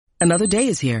Another day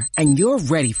is here, and you're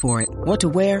ready for it. What to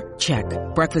wear? Check.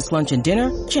 Breakfast, lunch, and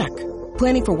dinner? Check.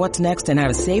 Planning for what's next and how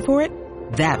to save for it?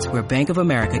 That's where Bank of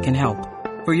America can help.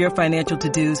 For your financial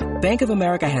to-dos, Bank of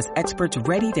America has experts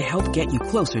ready to help get you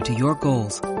closer to your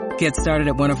goals. Get started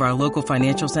at one of our local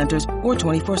financial centers or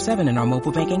 24/7 in our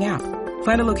mobile banking app.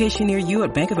 Find a location near you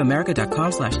at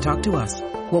bankofamerica.com/talktous.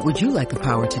 What would you like the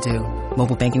power to do?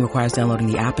 Mobile banking requires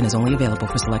downloading the app and is only available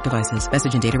for select devices.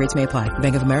 Message and data rates may apply.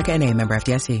 Bank of America NA, member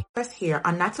FDIC. Here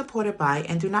are not supported by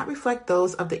and do not reflect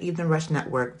those of the Evening Rush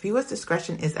Network. Viewers'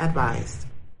 discretion is advised.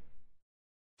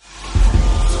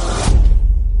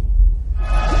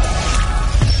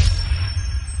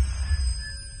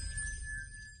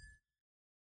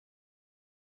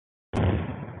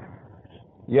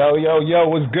 Yo,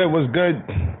 what's good?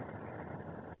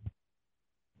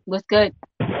 What's good?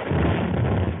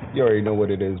 You already know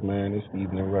what it is, man. It's the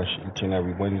Evening Rush each and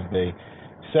every Wednesday,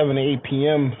 7 to 8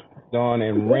 p.m., Dawn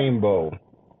and Rainbow.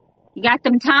 You got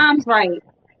them times right.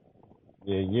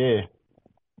 Yeah.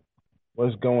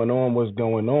 What's going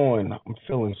on? I'm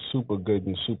feeling super good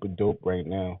and super dope right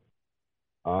now.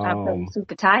 I'm feeling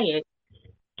super tired.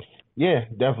 Yeah,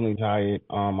 definitely tired.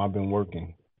 I've been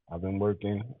working and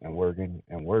working.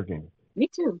 Me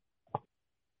too.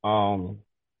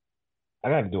 I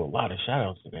got to do a lot of shout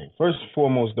outs today. First and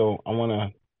foremost, though, I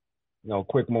want to, a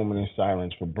quick moment in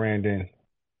silence for Brandon,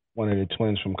 one of the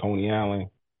twins from Coney Island.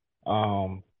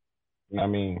 Sorry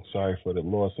for the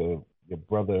loss of your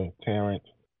brother, Terrence.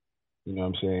 You know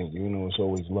what I'm saying? You know, it's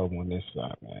always love on this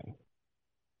side, man.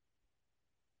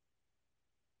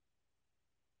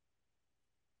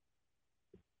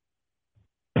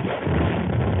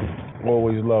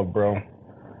 Always love, bro. You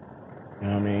know what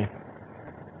I mean?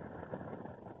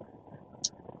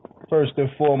 First and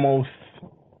foremost,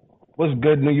 what's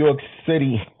good, New York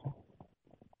City?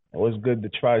 What's good, the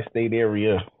tri-state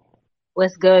area?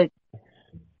 What's good?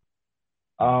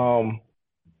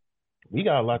 We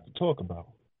got a lot to talk about.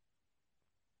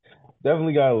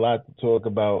 Definitely got a lot to talk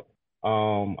about.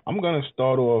 I'm going to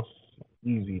start off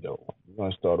easy, though. You know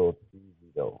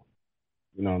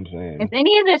what I'm saying? Is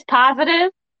any of this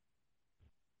positive?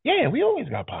 Yeah, we always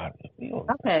got positive.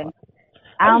 Okay.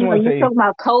 I don't know. You talking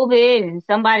about COVID and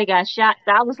somebody got shot.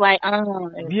 So I was like,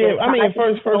 yeah. I mean,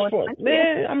 first.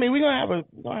 Man, we're gonna have a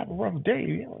rough day.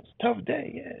 You know, it's a tough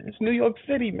day. Yeah, it's New York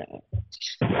City, man.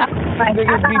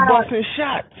 Niggas be busting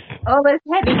shots. Oh, it's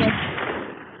heaviness.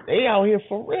 They out here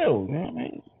for real. You know what I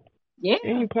mean? Yeah.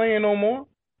 They ain't playing no more.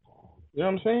 You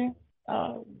know what I'm saying?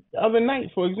 The other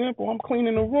night, for example, I'm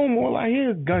cleaning the room. All I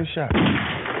hear is gunshots.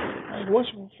 Like,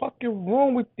 what's fucking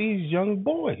wrong with these young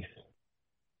boys?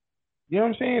 You know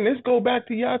what I'm saying? Let's go back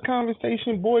to y'all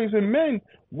conversation, boys and men.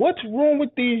 What's wrong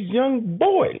with these young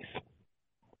boys?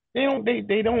 They don't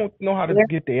know how to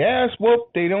get their ass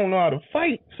whooped. They don't know how to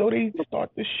fight, so they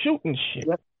start to shooting shit.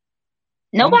 Yep.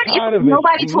 Nobody taught them how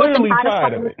to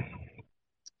fight.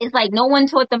 It's like no one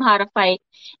taught them how to fight,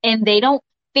 and they don't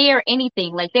fear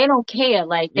anything. Like they don't care.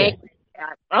 Like okay,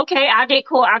 I get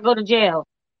caught, I go to jail.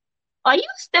 Are you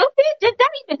stupid? Does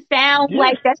that even sound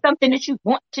like that's something that you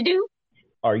want to do?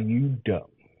 Are you dumb?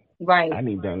 Right. I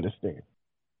need to understand.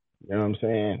 You know what I'm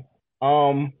saying?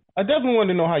 I definitely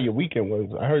wanted to know how your weekend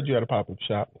was. I heard you had a pop-up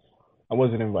shop. I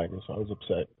wasn't invited, so I was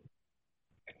upset.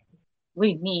 What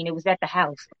do you mean? It was at the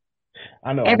house.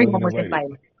 I know. Everyone was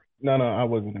invited. No, I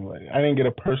wasn't invited. I didn't get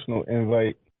a personal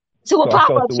invite. To a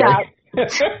pop-up shop.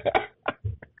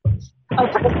 A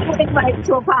personal invite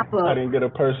to a pop-up. I didn't get a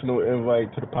personal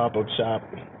invite to the pop-up shop.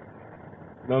 You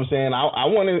know what I'm saying? I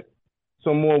wanted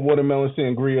some more watermelon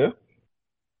sangria.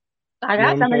 I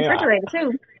got some in the refrigerator,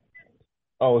 too.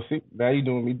 Oh, see, now you're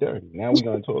doing me dirty. Now we're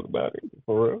going to talk about it,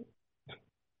 for real.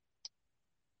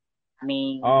 I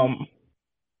mean...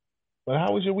 But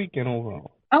how was your weekend overall?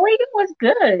 My weekend was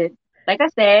good. Like I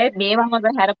said, me and my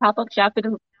mother had a pop-up shop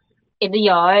in the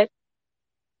yard.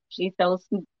 We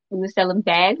were selling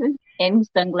bags and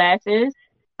sunglasses.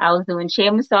 I was doing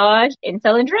chair massage and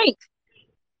selling drinks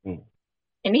in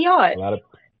the yard.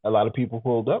 A lot of people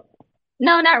pulled up?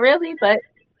 No, not really, but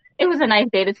it was a nice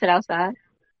day to sit outside.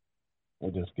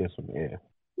 And just get some air.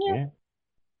 Yeah.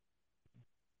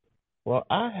 Well,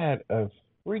 I had a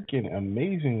freaking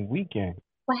amazing weekend.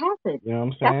 What happened? You know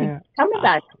what I'm saying? Tell me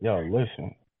about it. Yo,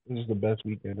 listen. This is the best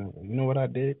weekend ever. You know what I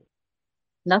did?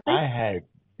 Nothing? I had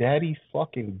daddy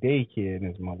fucking daycare in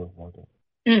this motherfucker.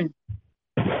 It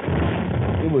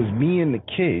was me and the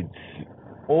kids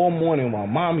all morning while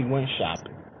mommy went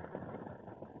shopping.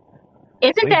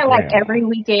 Isn't that like every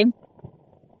weekend?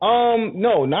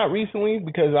 No, not recently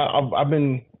because I've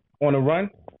been on a run,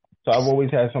 so I've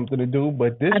always had something to do.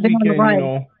 But this weekend,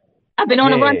 I've been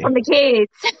on a run from the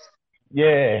kids.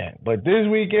 Yeah, but this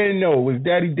weekend, no, it was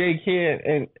daddy daycare,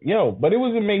 and but it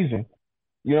was amazing.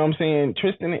 You know what I'm saying?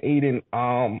 Tristan and Aiden,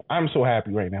 I'm so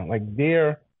happy right now. Like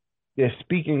they're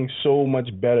speaking so much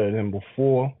better than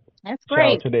before. That's Shout out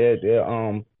great. to their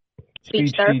Speech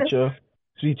speech therapist. teacher,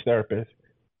 speech therapist,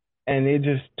 and they're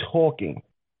just talking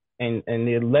and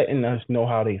they're letting us know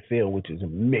how they feel, which is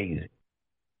amazing.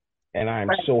 And I'm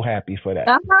Right. so happy for that.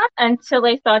 Until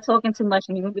they start talking too much,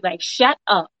 and you're gonna be like, "Shut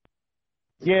up."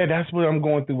 Yeah, that's what I'm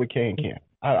going through with K and Kim.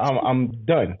 I'm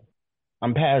done.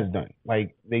 I'm past done.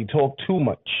 Like they talk too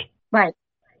much. Right.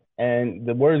 And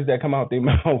the words that come out their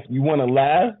mouth, you want to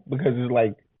laugh because it's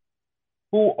like,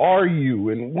 who are you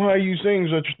and why are you saying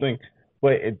such a thing?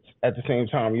 But it's at the same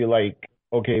time, you're like,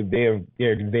 okay, they're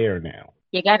there now.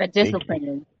 You gotta They discipline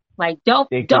them. Like, don't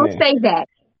can say that.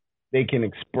 they can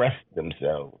express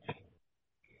themselves.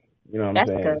 You know what I'm That's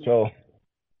saying? good. So,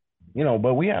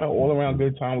 but we had an all around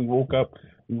good time. We woke up,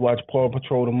 we watched Paw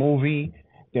Patrol the movie,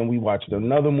 then we watched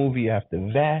another movie after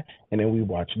that, and then we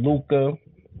watched Luca,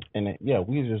 and then,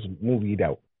 we just movied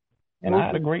out. And I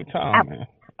had a great time, man.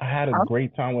 I had a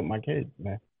great time with my kids,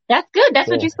 man. That's good. That's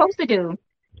what you're supposed to do.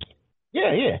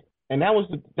 Yeah. And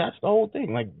that's the whole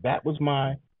thing. Like that was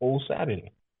my whole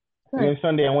Saturday. And then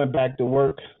Sunday I went back to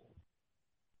work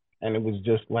and it was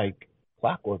just like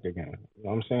clockwork again. You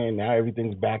know what I'm saying? Now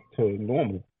everything's back to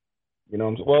normal. You know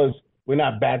what I'm saying? Well, we're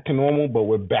not back to normal, but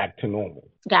we're back to normal.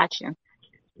 Gotcha.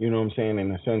 You know what I'm saying? In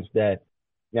the sense that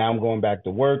now I'm going back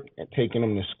to work and taking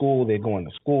them to school. They're going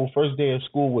to school. First day of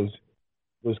school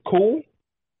was cool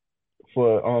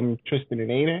for Tristan and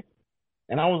Aiden.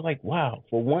 And I was like, wow,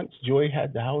 for once Joy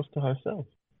had the house to herself.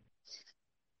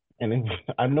 And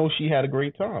I know she had a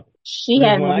great time. She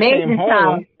had an amazing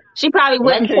time. She probably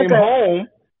wouldn't. When I came home,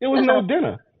 there was no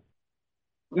dinner.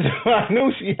 I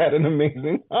knew she had an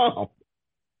amazing time.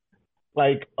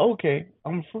 Like, okay,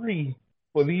 I'm free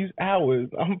for these hours.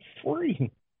 I'm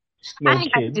free. No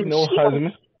kids, no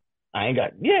husband. I ain't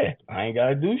got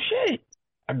to do shit.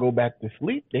 I go back to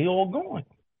sleep. They all gone.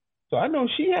 So I know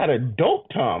she had a dope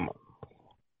time.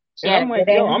 And I'm like,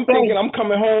 I'm thinking I'm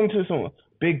coming home to some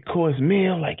big course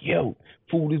meal. Like,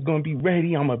 food is gonna be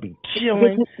ready. I'm gonna be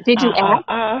chilling. Did you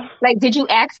ask? Like, did you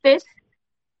ask this?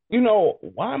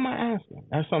 Why am I asking?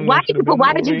 That's something. Why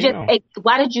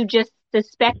did you just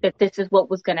suspect that this is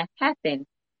what was gonna happen?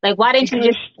 Like, why didn't you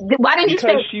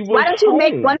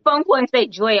make one phone call and say,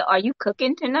 Joy, are you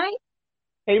cooking tonight?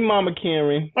 Hey, Mama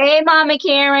Karen. Hey, Mama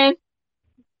Karen.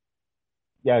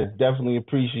 Yes, definitely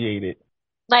appreciate it.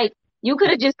 Like, you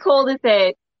could have just called and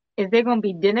said, is there going to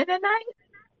be dinner tonight?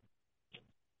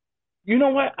 You know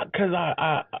what? Because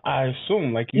I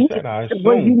assume, like you said, I assume.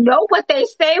 Well, you know what they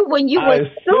say when you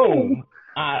assume.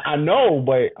 I know,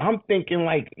 but I'm thinking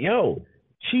like,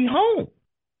 she home.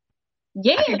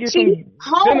 Yeah, she's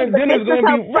home. Dinner's going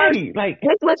to be ready. Like,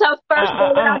 this was her first day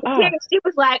without the kids. She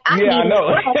was like, I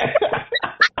know.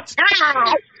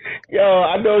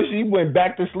 I know she went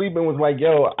back to sleep and was like,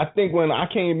 I think when I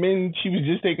came in, she was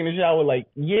just taking a shower. Like,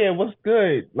 yeah, what's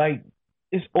good? Like,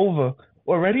 it's over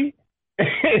already. I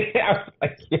was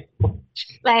like,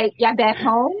 like, y'all back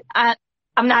home? I'm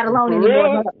not alone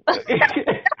anymore.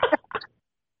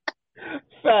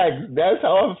 Facts. That's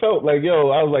how I felt. Like,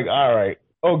 I was like, all right,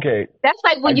 okay. That's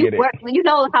like when you work. You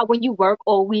know how when you work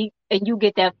all week and you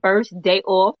get that first day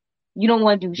off, you don't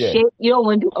want to do shit. You don't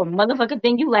want to do a motherfucking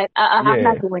thing. You like, I'm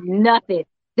not doing nothing.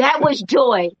 That was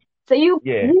Joy. So you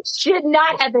should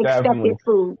not have expected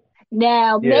food.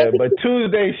 Now, maybe. But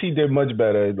Tuesday she did much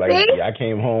better. Like, I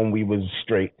came home, we was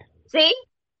straight. See?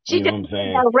 She just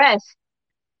had a rest.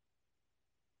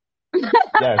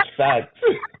 That's facts.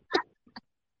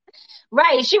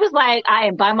 Right. She was like, I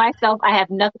am by myself. I have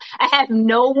nothing. I have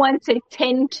no one to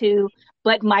tend to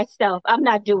but myself. I'm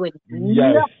not doing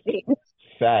nothing.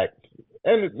 Facts.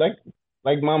 And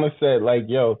like Mama said, like,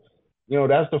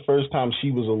 that's the first time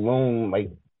she was alone,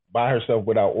 like by herself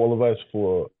without all of us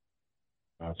for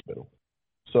hospital.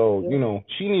 So,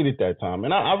 she needed that time.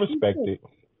 And I respect it.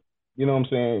 You know what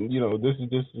I'm saying?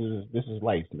 This is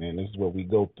life, man. This is what we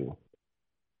go through.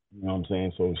 You know what I'm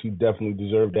saying? So she definitely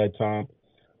deserved that time.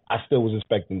 I still was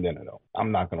expecting dinner though.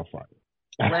 I'm not gonna front.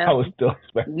 Well, I was still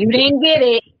expecting you didn't get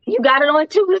it. You got it on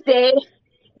Tuesday.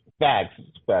 Facts,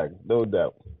 no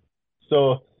doubt.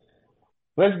 So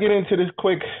let's get into this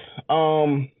quick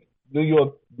New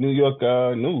York news.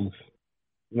 You know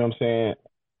what I'm saying?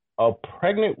 A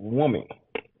pregnant woman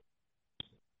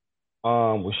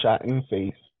was shot in the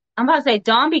face. I'm about to say,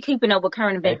 don't be keeping up with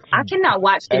current events. I cannot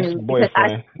watch the news because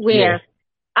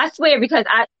I swear because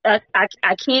I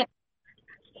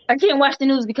can't watch the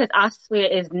news because I swear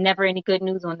there's never any good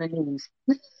news on the news.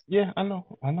 Yeah, I know.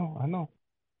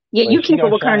 Yeah, But you she keep it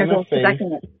got with shot current in the events because I face.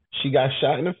 can't. She got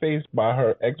shot in the face by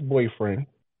her ex-boyfriend,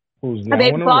 who's Her now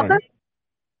baby on the father? run.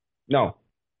 No,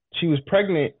 she was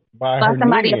pregnant by By her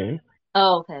new somebody else? man,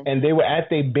 Oh, okay. and they were at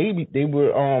their baby. They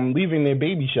were leaving their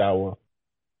baby shower,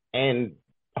 and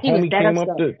He was homie that came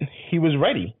up upset. to. He was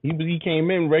ready. He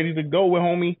came in ready to go with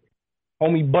homie.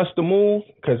 Homie bust a move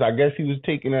because I guess he was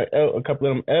taking a couple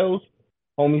of them L's.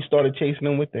 Homie started chasing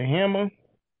him with the hammer.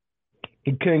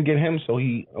 He couldn't get him, so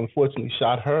he unfortunately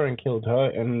shot her and killed her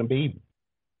and the baby,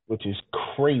 which is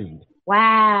crazy.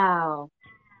 Wow.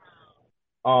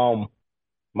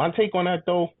 My take on that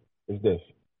though is this: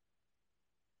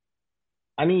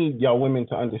 I need y'all women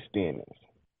to understand this.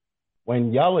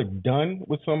 When y'all are done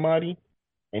with somebody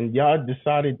and y'all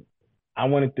decided I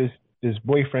wanted this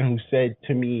boyfriend who said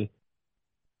to me,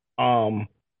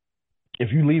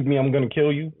 if you leave me, I'm gonna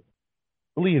kill you.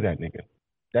 Believe that nigga.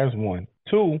 That's one.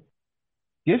 Two,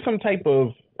 get some type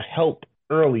of help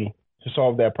early to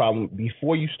solve that problem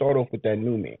before you start off with that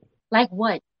new man. Like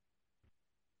what?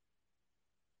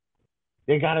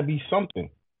 There gotta be something.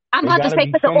 I'm There about to gotta say,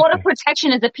 be because the order of something.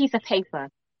 protection is a piece of paper.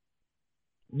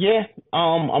 Yeah,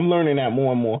 I'm learning that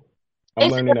more and more. I'm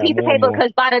It's just learning a that piece of more and paper more.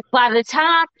 because by the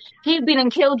time he'd been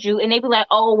and killed you, and they'd be like,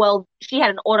 "Oh well, she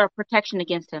had an order of protection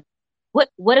against him."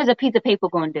 What is a piece of paper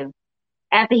going to do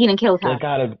after he done killed There her?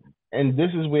 gotta, and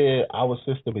this is where our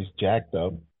system is jacked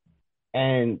up,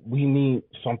 and we need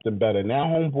something better. Now,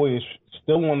 homeboy is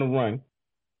still on the run.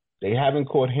 They haven't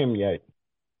caught him yet.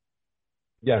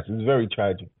 Yes, it's very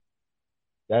tragic.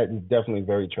 That is definitely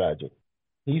very tragic.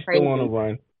 He's still on the Crazy.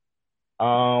 run.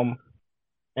 Um,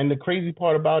 and the crazy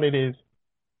part about it is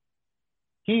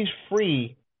he's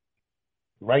free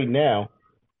right now,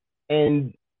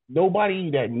 and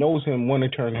nobody that knows him want to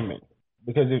turn him in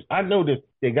because if, I know that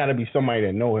there got to be somebody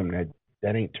that know him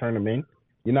that ain't turn him in.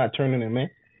 You're not turning him in.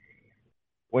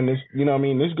 When this, you know what I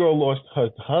mean, this girl lost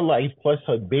her life plus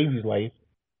her baby's life.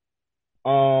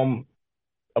 Um,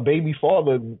 a baby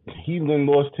father, he then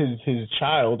lost his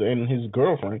child and his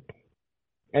girlfriend,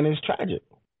 and it's tragic.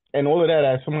 And all of that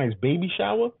at somebody's baby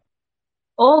shower.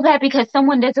 All that because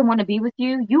someone doesn't want to be with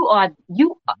you.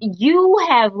 You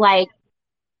have like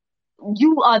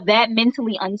you are that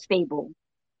mentally unstable.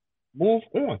 Move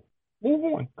on. Move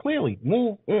on. Clearly,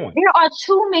 move on. There are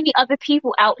too many other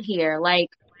people out here. Like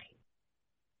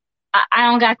I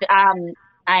don't got the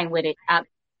I ain't with it.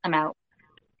 I'm out.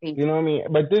 Peace. You know what I mean?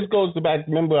 But this goes back.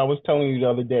 Remember, I was telling you the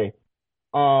other day.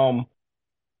 Um,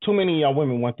 Too many of y'all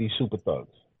women want these super thugs.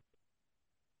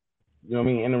 You know what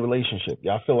I mean? In a relationship,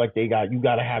 y'all feel like you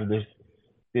got to have this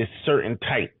certain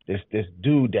type, this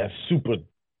dude that's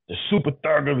the super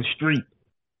thug of the street.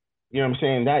 You know what I'm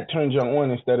saying? That turns you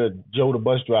on instead of Joe the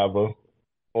bus driver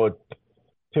or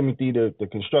Timothy the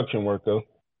construction worker,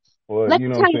 or Let you me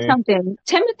know what tell I'm you saying? something.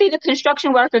 Timothy, the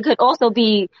construction worker, could also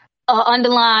be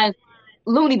underlined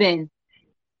loony bin.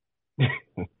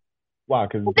 Why?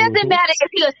 Because It it's blue doesn't too. matter if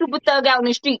he's a super thug out in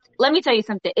the streets. Let me tell you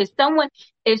something. If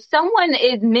someone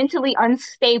is mentally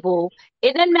unstable,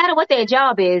 it doesn't matter what their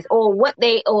job is or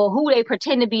who they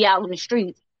pretend to be out in the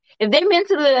streets. If they're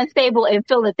mentally unstable and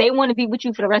feel that they want to be with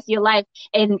you for the rest of your life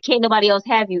and can't nobody else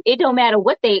have you, it don't matter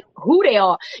who they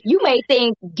are. You may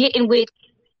think getting with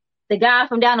the guy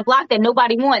from down the block that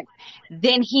nobody wants,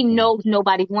 then he knows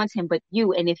nobody wants him but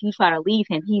you. And if you try to leave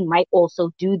him, he might also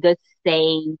do the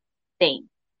same thing.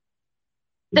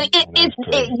 So That's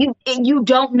crazy. you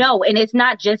don't know, and it's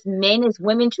not just men, it's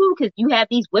women too, because you have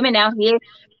these women out here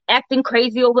acting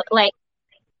crazy over like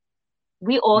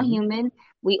we all Hmm. human,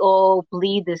 we all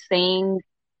bleed the same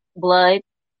blood,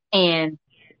 and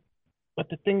But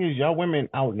the thing is, y'all women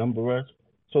outnumber us,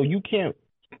 so you can't.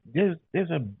 There's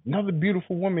another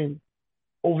beautiful woman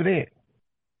over there.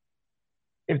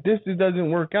 If this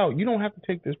doesn't work out, you don't have to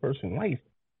take this person's life.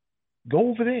 Go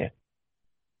over there.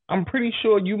 I'm pretty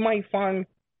sure you might find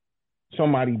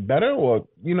somebody better, or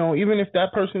even if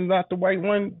that person's not the right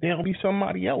one, there'll be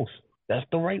somebody else that's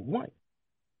the right one.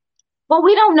 well,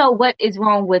 we don't know what is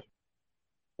wrong with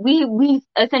we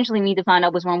essentially need to find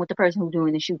out what's wrong with the person who's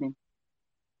doing the shooting.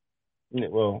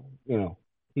 Well,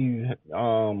 he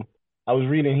I was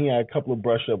reading he had a couple of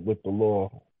brush up with the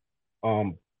law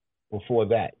um before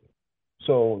that.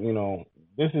 So,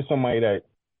 this is somebody that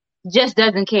Just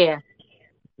doesn't care.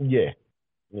 yeah,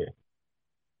 yeah.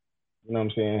 You know what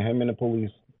I'm saying? Him and the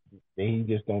police, he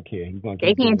just don't care. He's gonna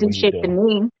They keep can't doing do what he's shit to doing.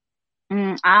 me.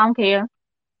 I don't care.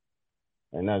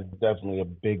 And that's definitely a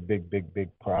big, big, big, big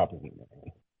problem,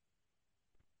 man.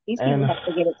 These people And have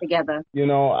to get it together.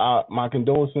 my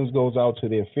condolences goes out to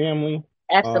their family.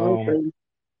 Um, Absolutely.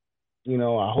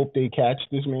 I hope they catch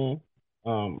this man.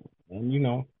 And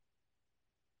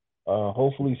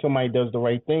hopefully somebody does the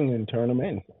right thing and turn them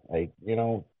in. Like,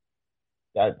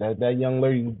 that young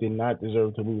lady did not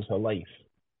deserve to lose her life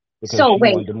because So she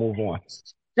wait, wanted to move on.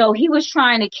 so he was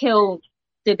trying to kill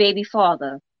the baby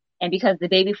father, and because the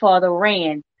baby father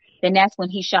ran, then that's when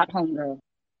he shot homegirl.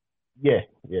 Yeah,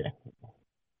 yeah.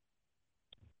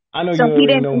 I know So you he already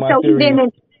didn't. know my So he theories.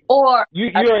 didn't. Or You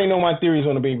already know my theories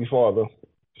on the baby father,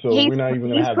 so we're not even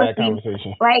gonna he's have that pussy.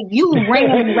 conversation. Like you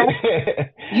ran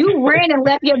and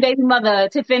left your baby mother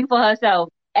to fend for herself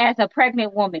as a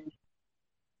pregnant woman.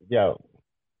 Yo,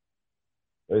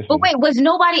 But listen. wait, was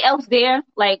nobody else there?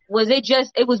 Like, was it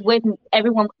just, it was when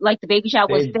everyone, like the baby shower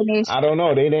was finished? I don't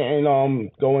know. They didn't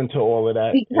go into all of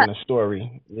that in Because the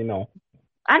story.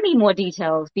 I need more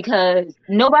details because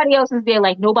nobody else is there.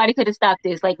 Like, nobody could have stopped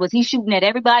this. Like, was he shooting at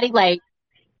everybody? Like,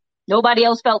 nobody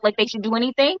else felt like they should do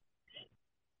anything?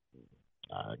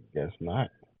 I guess not.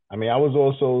 I mean, I was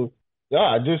also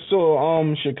I just saw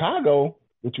Chicago,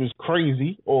 which was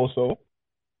crazy. Also,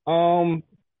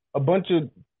 a bunch of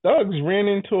thugs ran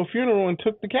into a funeral and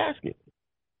took the casket.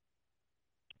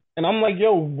 And I'm like,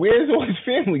 yo, where's all his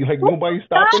family? Like, nobody's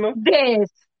stopping them. This.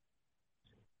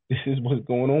 This is what's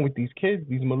going on with these kids,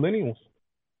 these millennials.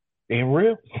 They're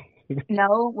real.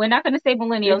 No, we're not going to say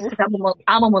millennials because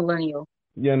I'm a millennial.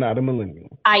 You're not a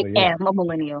millennial. I No, you're am not. a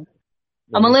millennial.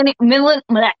 No,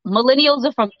 Millennials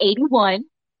are from 81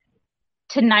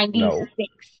 to 96. no,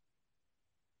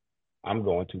 I'm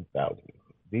going 2000.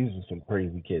 These are some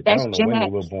crazy kids. I That's don't know Gen when they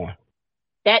X. were born.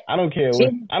 That's I don't care.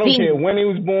 Gen I don't care Z. when he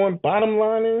was born. Bottom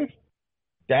line is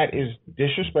that is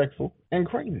disrespectful and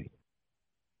crazy.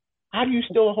 How do you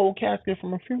steal a whole casket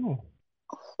from a funeral?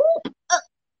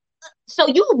 So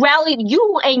you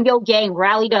and your gang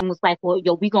rallied up and was like, well,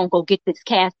 yo, we gonna go get this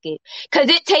casket. Cause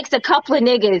it takes a couple of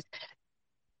niggas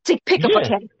to pick up a Yeah.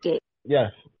 casket.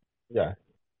 Yes. Yeah.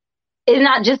 It's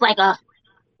not just like a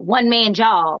one man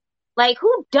job. Like,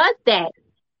 who does that?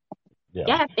 Yeah.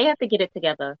 Yeah, they have to get it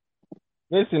together.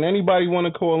 Listen, anybody want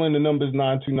to call in? The number's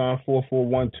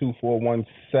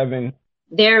 929-441-2417.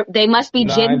 They must be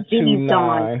Gen Z's,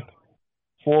 Dawn.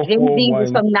 Gen Z was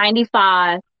from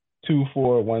 95.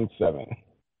 2417.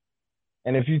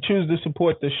 And if you choose to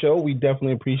support the show, we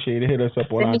definitely appreciate it. Hit us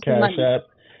up on our Cash App,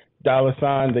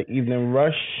 $ The Evening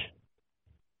Rush.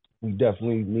 We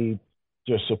definitely need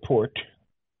your support,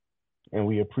 and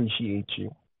we appreciate you.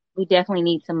 We definitely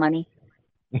need some money.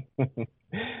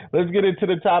 Let's get into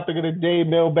the topic of the day,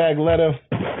 mailbag letter.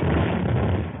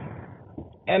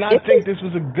 And I think this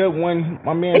was a good one.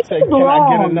 My man said, can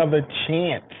I get another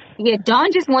chance? Yeah,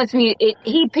 Don just wants me,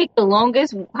 he picked the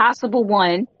longest possible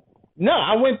one. No,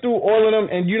 I went through all of them,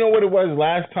 and you know what it was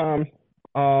last time?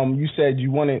 You said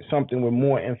you wanted something with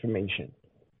more information.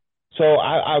 So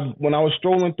I when I was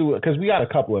strolling through it, because we got a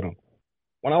couple of them.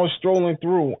 When I was strolling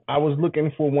through, I was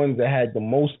looking for ones that had the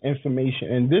most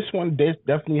information, and this one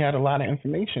definitely had a lot of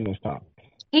information this time.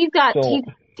 He's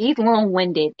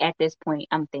long-winded at this point,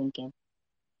 I'm thinking.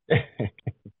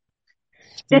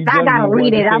 Since I gotta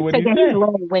read it, I'm thinking he's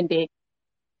long-winded.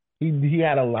 He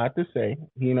had a lot to say.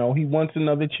 He wants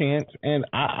another chance, and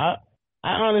I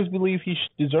honestly believe he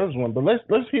deserves one. But let's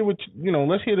hear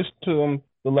let's hear this to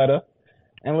the letter,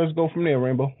 and let's go from there,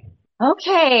 Rainbow.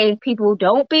 Okay, people,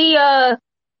 don't be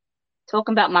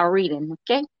talking about my reading,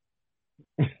 okay?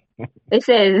 It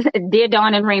says, Dear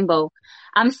Dawn and Rainbow,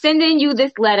 I'm sending you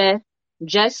this letter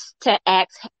just to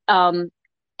ask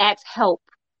help.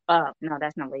 No,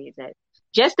 that's not what you said.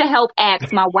 Just to help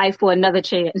ask my wife for another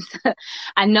chance.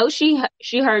 I know she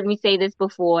heard me say this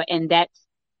before, and that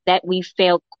we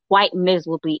failed quite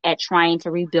miserably at trying to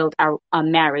rebuild our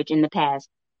marriage in the past.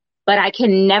 But I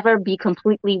can never be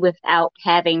completely without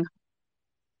having,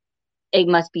 it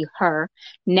must be her,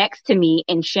 next to me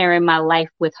and sharing my life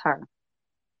with her.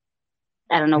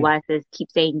 I don't know why it says keep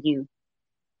saying you.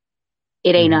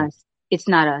 It ain't us. It's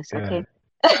not us, okay?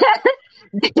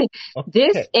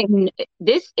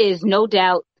 This is no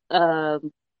doubt,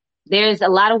 there's a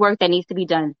lot of work that needs to be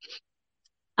done.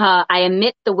 I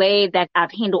admit the way that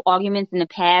I've handled arguments in the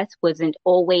past wasn't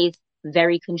always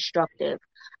very constructive.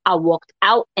 I walked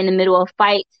out in the middle of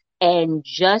fights and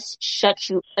just shut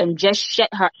her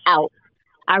out.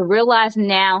 I realize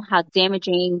now how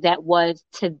damaging that was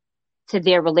to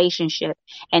their relationship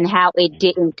and how it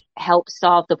didn't help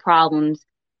solve the problems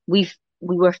we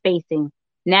were facing.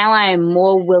 Now I am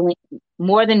more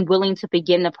than willing to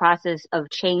begin the process of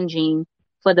changing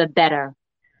for the better.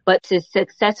 But to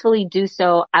successfully do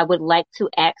so, I would like to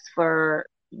ask for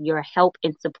your help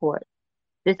and support.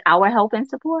 Is this our help and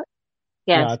support?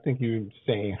 Yes. No, I think you're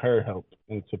saying her help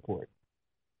and support.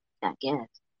 I guess.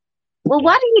 Well,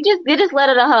 why didn't you just get this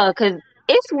letter to her? Because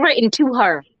it's written to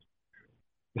her.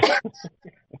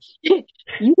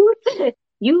 you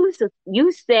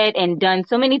you said and done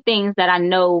so many things that I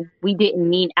know we didn't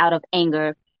mean out of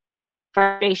anger,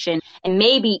 frustration, and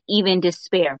maybe even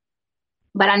despair.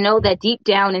 But I know that deep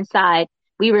down inside,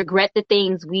 we regret the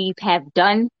things we have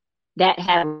done that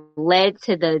have led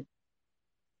to the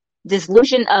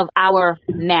dissolution of our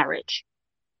marriage.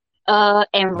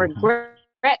 And Mm-hmm.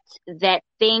 regret that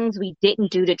things we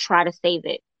didn't do to try to save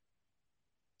it.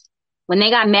 When they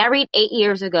got married 8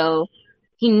 years ago,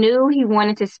 he knew he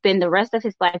wanted to spend the rest of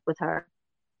his life with her.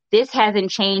 This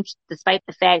hasn't changed despite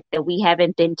the fact that we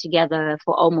haven't been together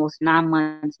for almost 9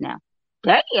 months now.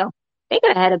 Damn, they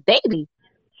could have had a baby.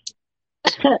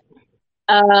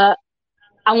 uh,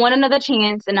 I want another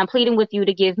chance, and I'm pleading with you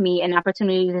to give me an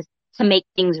opportunity to make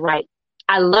things right.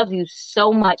 I love you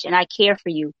so much, and I care for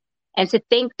you. And to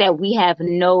think that we have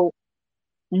no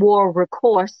more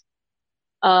recourse,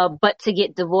 but to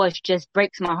get divorced just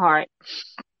breaks my heart.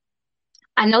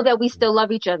 I know that we still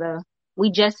love each other.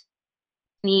 We just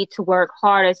need to work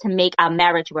harder to make our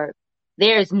marriage work.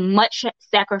 There is much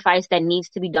sacrifice that needs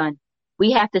to be done.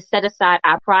 We have to set aside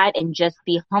our pride and just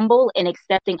be humble in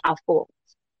accepting our faults.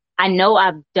 I know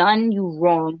I've done you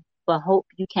wrong, but hope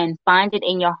you can find it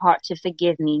in your heart to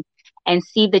forgive me and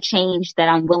see the change that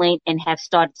I'm willing and have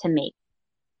started to make.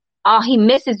 Oh, he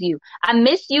misses you. I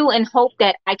miss you and hope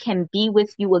that I can be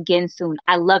with you again soon.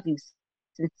 I love you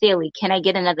sincerely. Can I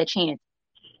get another chance?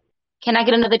 Can I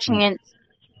get another chance?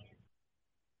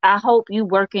 I hope you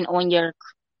working on your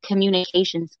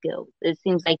communication skills. It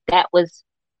seems like that was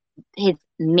his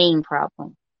main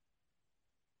problem.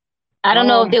 I don't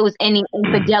know if Um, there was any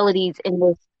infidelities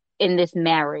in this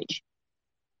marriage.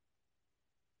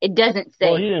 It doesn't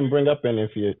well, say. he didn't bring up any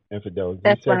infidelity.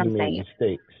 He That's what said he I'm made saying.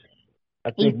 mistakes.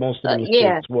 I He, think most of the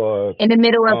yeah, mistakes were, in the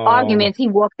middle of um, arguments, he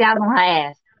walked out on her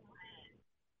ass.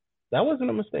 that wasn't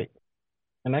a mistake.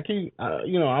 And I keep,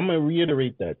 I'm gonna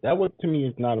reiterate that. That was to me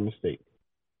is not a mistake.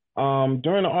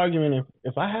 During the argument,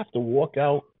 if I have to walk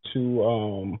out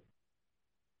to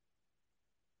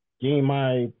gain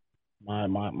my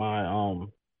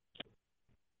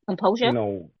you Composure.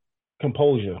 know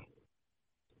composure,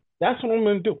 that's what I'm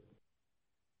gonna do.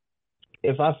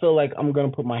 If I feel like I'm gonna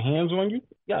put my hands on you,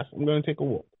 yes, I'm gonna take a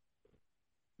walk.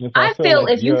 If I I feel feel like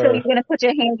if you feel you're gonna put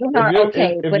your hands on if her, you're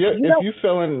okay, but you if don't. you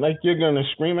feeling like you're gonna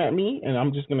scream at me and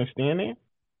I'm just gonna stand there,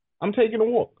 I'm taking a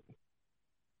walk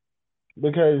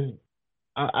because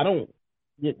I don't.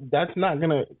 That's not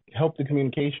gonna help the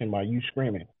communication by you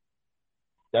screaming.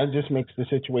 That just makes the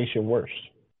situation worse.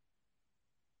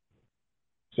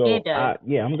 It So does.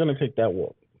 I'm gonna take that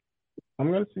walk.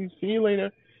 I'm gonna see you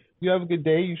later. You have a good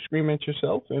day. You scream at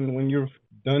yourself, and when you're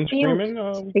done You screaming,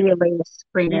 we see you can later.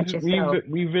 Scream at yourself.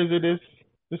 revisit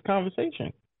this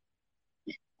conversation.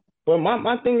 But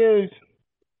my thing is,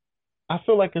 I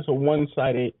feel like it's a one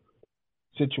sided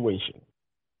situation.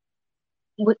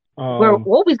 We're Um,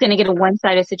 always going to get a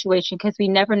one-sided situation because we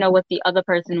never know what the other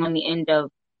person on the end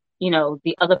of,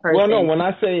 the other well, no, person. when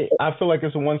I say I feel like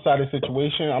it's a one sided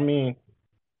situation, I mean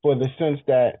for the sense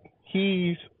that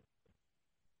he's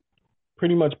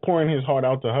pretty much pouring his heart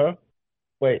out to her,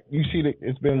 but you see that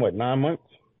it's been what 9 months.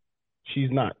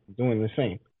 She's not doing the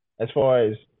same. As far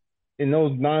as in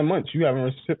those 9 months, you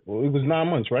haven't it was 9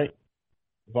 months, right?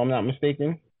 If I'm not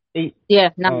mistaken, eight. Yeah,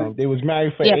 9 months. They was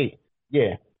married for Yeah, 8.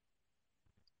 Yeah.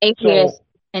 8 years, So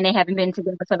and they haven't been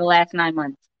together for the last 9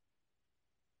 months.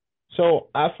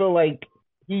 I feel like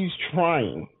he's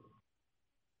trying,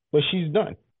 but she's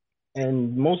done.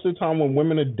 And most of the time when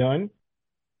women are done,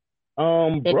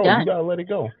 They're bro, you done. gotta let it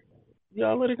go. You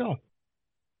gotta let it go.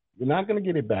 You're not gonna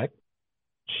get it back.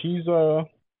 She's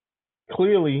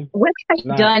clearly Women are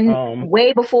not done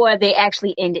way before they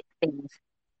actually ended things.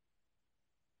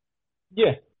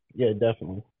 yeah, yeah,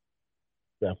 definitely.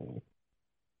 Definitely.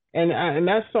 And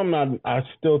that's something I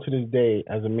still to this day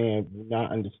as a man do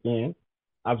not understand.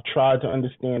 I've tried to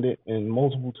understand it in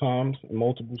multiple times in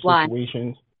multiple Why?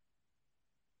 situations.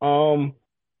 Um,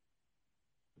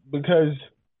 because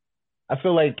I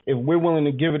feel like if we're willing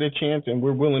to give it a chance and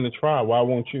we're willing to try, why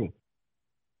won't you?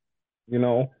 You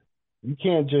know, you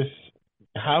can't just.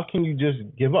 How can you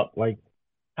just give up? Like,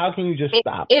 how can you just It,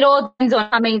 stop? it all depends on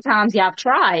how many times y'all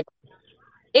tried.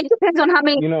 It depends on how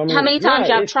many You know what I how mean? many Nah, times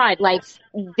y'all tried. Like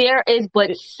there is but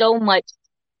it so much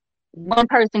one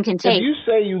person can if take. you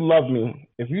say you love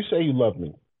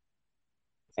me,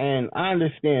 and I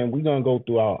understand we're gonna go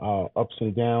through our ups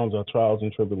and downs, our trials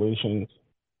and tribulations.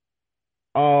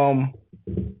 Um,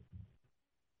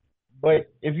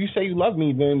 but if you say you love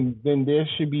me, then there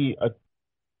should be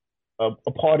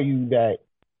a part of you that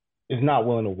is not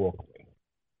willing to walk away.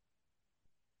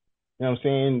 You know what I'm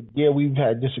saying? Yeah, we've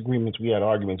had disagreements, we had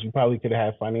arguments. We probably could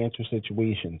have had financial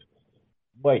situations.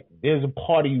 But there's a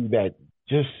part of you that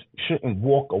just shouldn't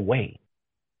walk away.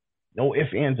 No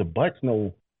ifs, ands, or buts.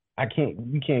 No,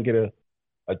 you can't get a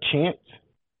chance.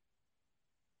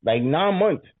 Like 9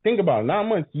 months. Think about it. 9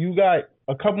 months. You got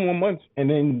a couple more months, and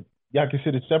then y'all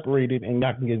consider separated, and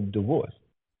y'all can get a divorce.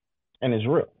 And it's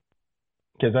real.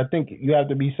 Because I think you have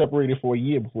to be separated for a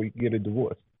year before you can get a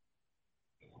divorce.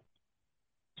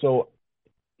 So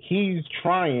he's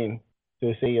trying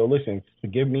to say, yo, listen,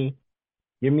 forgive me.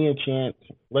 Give me a chance.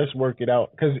 Let's work it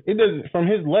out. Because it doesn't, from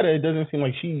his letter, it doesn't seem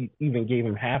like she even gave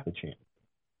him half a chance.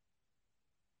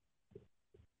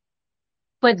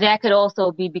 But that could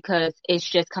also be because it's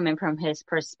just coming from his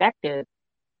perspective.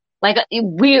 Like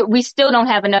we still don't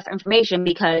have enough information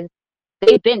because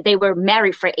they were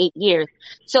married for 8 years.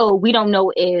 So we don't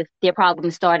know if their problem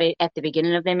started at the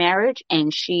beginning of their marriage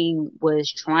and she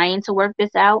was trying to work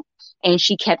this out and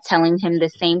she kept telling him the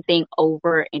same thing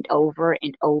over and over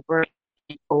and over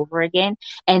and over again.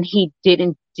 And he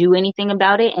didn't do anything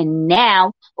about it. And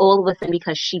now all of a sudden,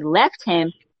 because she left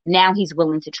him, now he's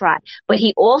willing to try. But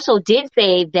he also did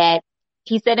say that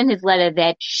he said in his letter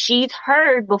that she's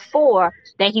heard before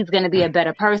that he's going to be a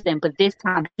better person, but this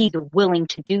time he's willing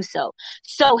to do so.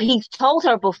 So he's told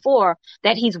her before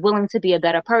that he's willing to be a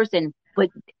better person,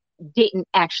 but didn't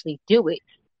actually do it.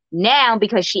 Now,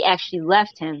 because she actually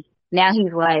left him, now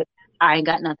he's like, I ain't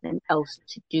got nothing else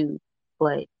to do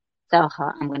but tell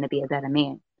her I'm going to be a better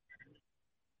man.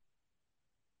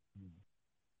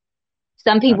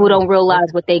 Some people don't realize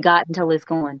what they got until it's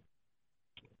gone.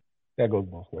 That goes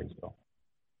both ways, though.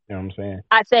 You know what I'm saying?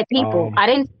 I said people.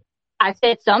 I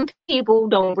said some people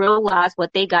don't realize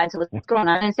what they got until it's gone.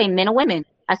 I didn't say men or women.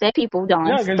 I said people don't.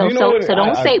 No, so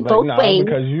don't say both ways.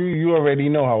 Because you already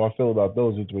know how I feel about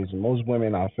those situations. Most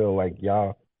women, I feel like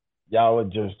y'all are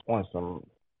just on some,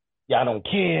 y'all don't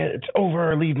care. It's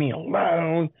over. Leave me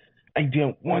alone. I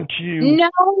don't want you. No,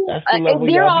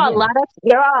 there are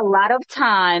a lot of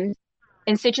times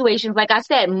in situations, like I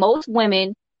said, most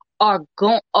women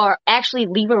are actually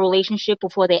leave a relationship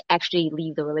before they actually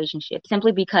leave the relationship,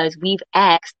 simply because we've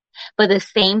asked for the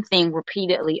same thing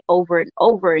repeatedly over and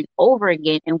over and over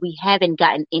again, and we haven't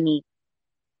gotten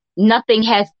nothing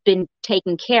has been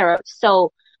taken care of.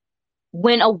 So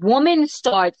when a woman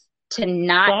starts to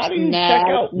not check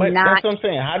out? That's what I'm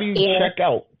saying. How do you check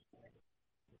out?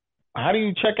 How do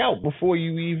you check out before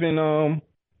you even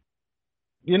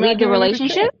leave the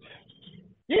relationship?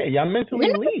 Yeah, y'all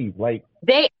mentally leave. Like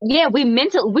we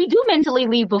do mentally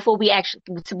leave before we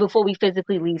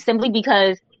physically leave, simply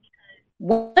because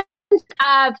once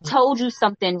I've told you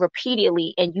something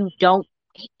repeatedly and you don't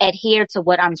adhere to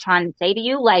what I'm trying to say to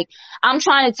you, like I'm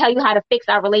trying to tell you how to fix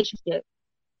our relationship,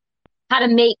 how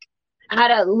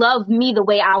to love me the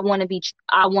way I want to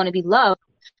be loved,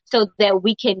 so that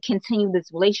we can continue this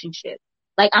relationship.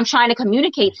 Like I'm trying to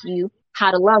communicate to you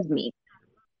how to love me,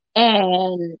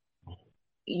 and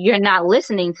you're not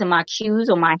listening to my cues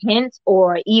or my hints,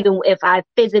 or even if I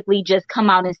physically just come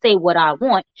out and say what I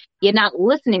want, you're not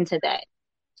listening to that.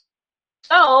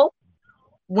 So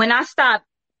when I stop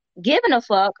giving a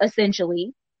fuck,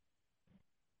 essentially,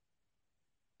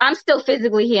 I'm still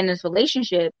physically here in this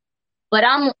relationship, but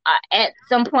at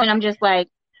some point I'm just like,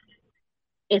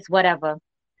 it's whatever.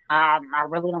 I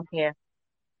really don't care.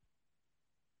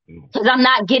 Because I'm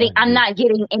not getting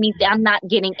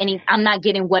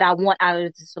what I want out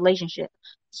of this relationship.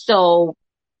 So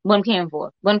what I'm caring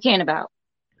for, what I'm caring about.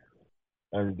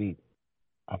 That's deep.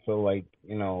 I feel like,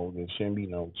 there shouldn't be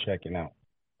no checking out.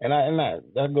 And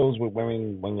that goes with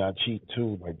women when y'all cheat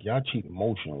too. Like y'all cheat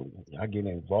emotionally. Y'all get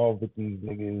involved with these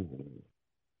niggas and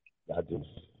y'all just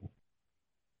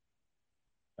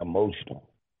emotional.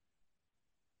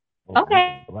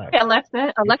 Okay.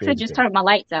 Alexa just turned my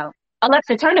lights out.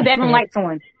 Alexa, turn the bedroom lights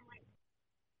on.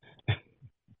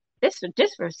 This is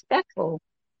disrespectful.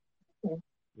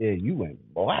 Yeah, you went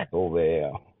black over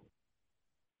there.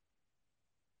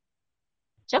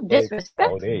 So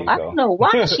disrespectful. I don't know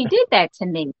why she did that to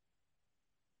me.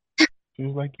 She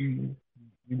was like,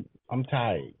 I'm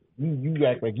tired. You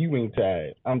act like you ain't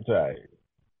tired. I'm tired.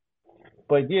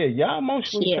 But yeah, y'all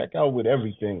emotionally check out with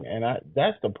everything, and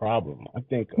that's the problem. I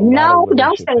think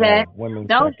don't say that. Women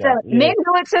don't say that. Men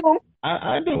do it too.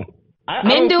 I do.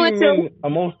 Men do it too.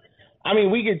 I mean,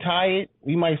 we get tired.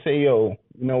 We might say, yo,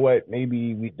 you know what?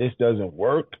 Maybe this doesn't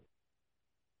work.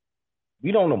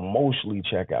 We don't emotionally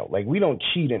check out. Like we don't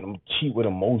cheat with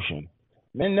emotion.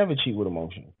 Men never cheat with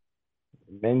emotion.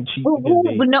 Men cheat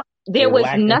because there was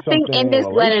nothing in this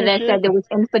letter that said there was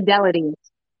infidelity.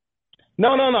 No.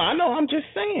 I know. I'm just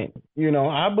saying.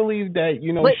 I believe that.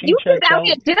 But she you checked just out out.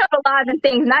 here generalizing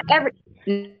things. Not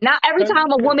every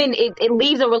time a woman it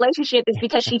leaves a relationship is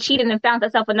because she cheated and found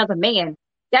herself another man.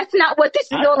 That's not what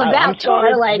this is all I'm about,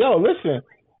 sorry. Char. Like, Yo, listen.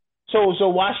 So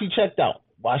why she checked out?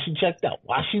 Why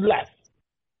she left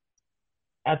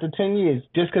after 10 years?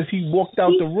 Just because he walked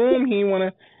out the room, he want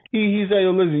to. He said,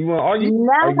 "Yo, listen, you want to argue?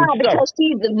 no, because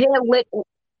she's there with.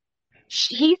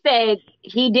 He said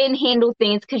he didn't handle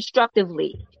things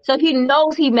constructively. So he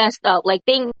knows he messed up. Like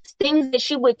things that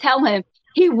she would tell him,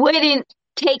 he wouldn't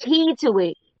take heed to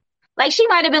it. Like she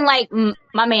might have been like,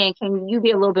 my man, can you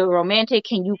be a little bit romantic?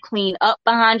 Can you clean up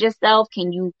behind yourself?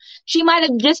 She might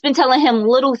have just been telling him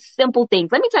little simple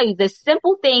things. Let me tell you, the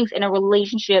simple things in a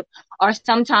relationship are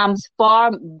sometimes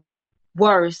far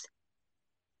worse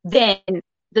than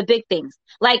the big things.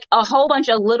 Like a whole bunch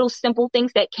of little simple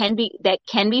things that can be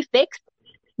fixed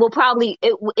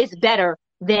it's better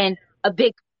than a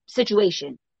big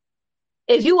situation.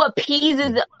 If you appease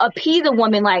a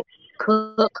woman, like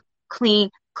cook, clean,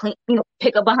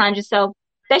 pick up behind yourself,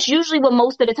 that's usually what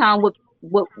most of the time what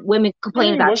women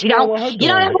complain about. You don't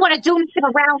ever want to do anything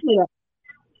around here.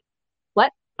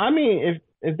 What? I mean,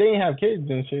 if they didn't have kids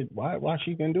and shit, why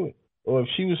she couldn't do it? Or if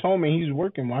she was home and he's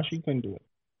working, why she couldn't do it?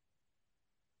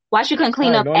 Why she couldn't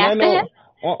clean up after him?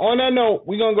 On that note,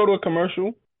 we're going to go to a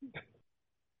commercial.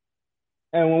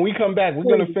 And when we come back, we're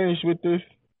going to finish with this.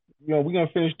 We're going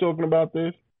to finish talking about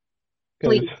this.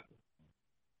 Because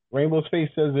Rainbow's face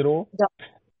says it all.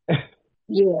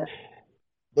 Yeah.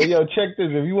 But, check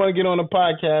this. If you want to get on a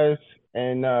podcast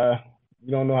and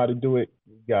you don't know how to do it,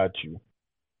 we got you.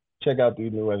 Check out the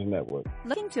Evening Rush Network.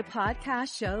 Looking to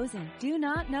podcast shows and do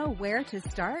not know where to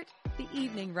start? The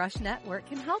Evening Rush Network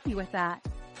can help you with that.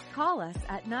 Call us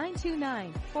at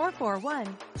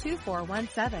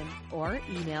 929-441-2417 or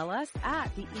email us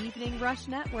at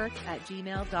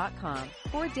theeveningrushnetwork@gmail.com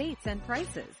for dates and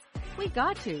prices. We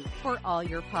got you for all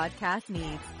your podcast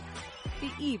needs.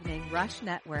 The Evening Rush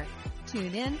Network.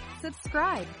 Tune in,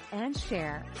 subscribe, and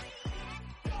share.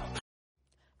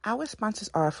 Our sponsors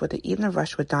are for the Evening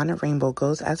Rush with Dawn and Rainbow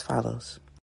goes as follows.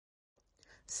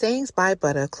 Sayings by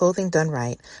Butter, clothing done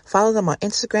right. Follow them on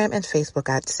Instagram and Facebook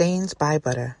at Sayings by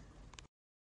Butter.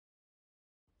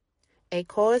 A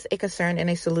Cause, a Concern, and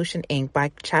a Solution, Inc.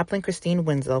 by Chaplain Christine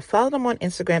Winslow. Follow them on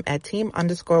Instagram at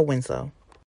team_Winslow.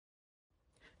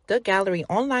 The Gallery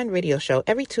online radio show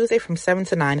every Tuesday from 7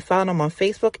 to 9. Follow them on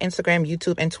Facebook, Instagram,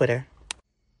 YouTube, and Twitter.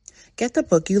 Get the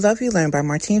book You Love, You Learn by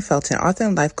Martine Felton, author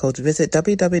and life coach. Visit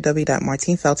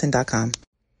www.martinefelton.com.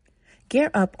 Gear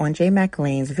up on JMac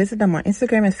Lanes. Visit them on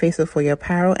Instagram and Facebook for your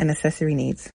apparel and accessory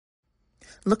needs.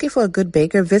 Looking for a good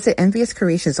baker? Visit Envious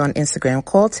Creations on Instagram.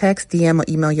 Call, text, DM, or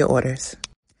email your orders.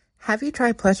 Have you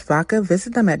tried Plush Vodka?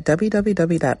 Visit them at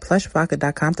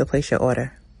www.plushvodka.com to place your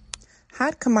order.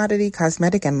 Hot Commodity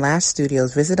Cosmetic and Lash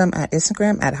Studios. Visit them at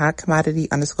Instagram at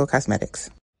hotcommodity_cosmetics.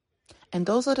 And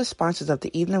those are the sponsors of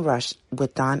the Evening Rush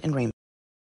with Dawn and Rainbow.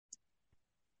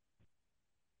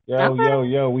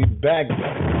 Yo, we back.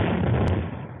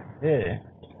 Yeah.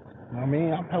 I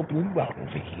mean, I'm helping you out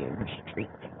over here in the street.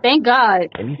 Thank God.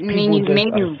 You made me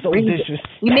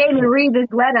read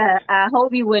this letter. I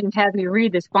hope you wouldn't have me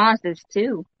read the sponsors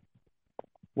too.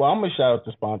 Well, I'm going to shout out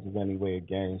the sponsors anyway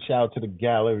again. Shout out to the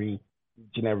Gallery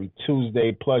each and every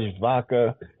Tuesday. Plush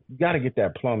Vodka. You got to get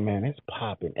that plum, man. It's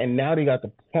popping. And now they got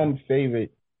the plum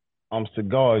favorite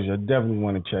cigars. You definitely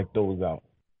want to check those out.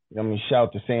 Shout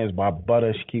out to Sayings by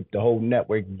Butter. She keep the whole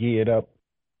network geared up.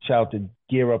 Shout out to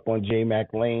Gear Up on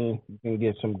JMac Lane. You can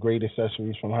get some great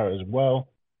accessories from her as well.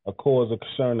 A Cause, a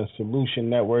Concern, a Solution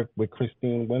Network with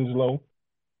Christine Winslow,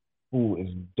 who is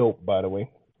dope, by the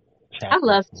way. I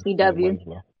love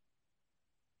CW.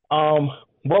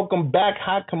 Welcome back,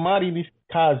 Hot Commodity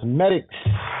Cosmetics.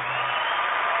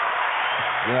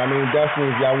 Definitely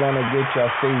if y'all want to get your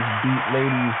face beat,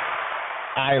 ladies,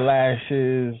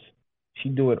 eyelashes, she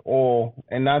do it all.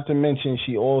 And not to mention,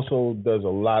 she also does a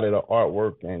lot of the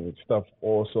artwork and stuff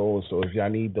also. So if y'all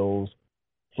need those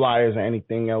flyers or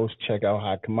anything else, check out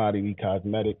Hot Commodity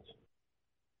Cosmetics.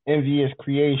 Envious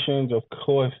Creations, of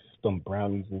course, some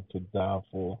brownies is to die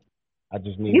for. I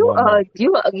just need you and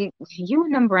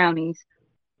them brownies.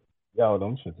 Yo,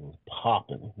 them shit was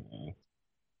popping, man.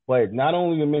 But not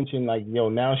only to mention,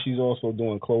 now she's also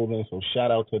doing clothing. So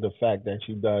shout out to the fact that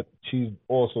she's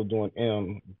also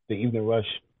doing the Evening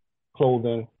Rush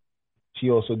clothing. She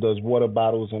also does water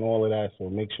bottles and all of that. So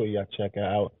make sure y'all check her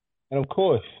out. And of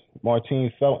course, Martine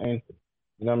Felton.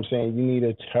 You know what I'm saying? You need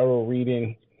a tarot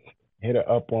reading, hit her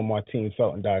up on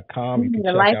martinefelton.com. You can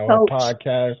check out her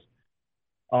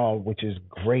podcast, which is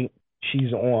great.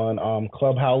 She's on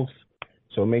Clubhouse.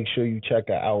 So make sure you check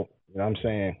her out. You know what I'm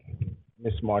saying?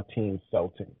 Miss Martine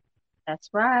Selton. That's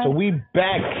right. So we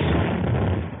back.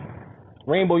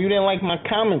 Rainbow, you didn't like my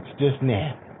comments just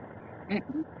now.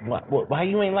 Why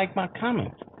you ain't like my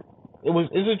comments?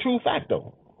 It's a true fact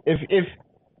though.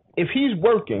 If he's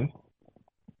working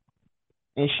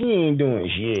and she ain't doing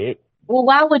shit. Well,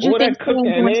 why would you think cooking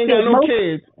and they ain't got no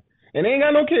kids? And they ain't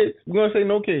got no kids. We're gonna say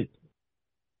no kids.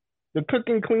 The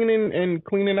cooking, cleaning, and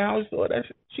cleaning the house, all that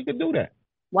shit, she could do that.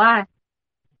 Why?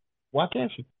 Why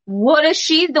can't she? What if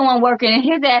she's doing working and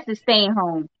his ass is staying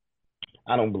home?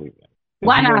 I don't believe that.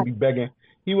 Why not?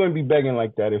 He wouldn't be begging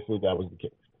like that if that was the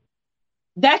case.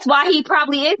 That's why he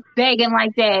probably is begging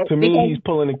like that. To me, he's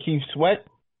pulling a Keith Sweat.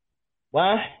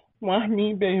 Why? Why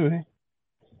me, baby?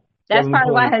 That's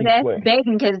probably why his ass is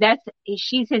begging, because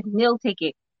she's his meal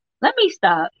ticket. Let me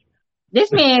stop. This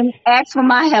man asked for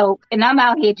my help, and I'm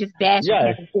out here just bashing him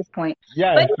at this point.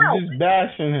 Yeah, you're just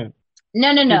bashing him.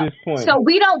 No. So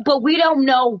we don't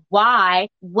know why.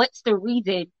 What's the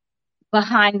reason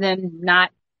behind them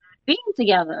not being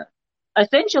together?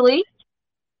 Essentially,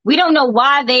 we don't know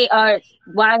why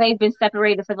they've been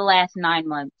separated for the last 9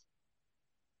 months.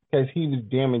 Because he was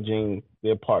damaging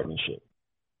their partnership,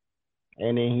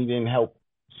 and then he didn't help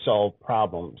solve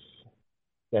problems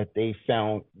that they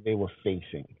found they were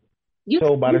facing.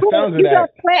 So by the sounds of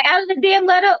that, play out of the damn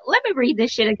letter. Let me read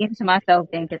this shit again to myself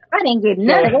then, because I didn't get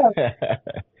none of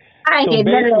that. I didn't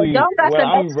get none of that. Don't got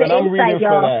some extra insight,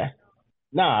 y'all.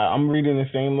 That, I'm reading the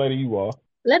same letter you are.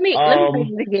 Let me read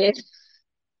it again,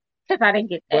 because I didn't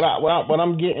get that. What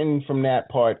I'm getting from that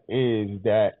part is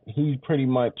that he's pretty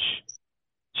much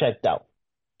checked out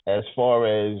as far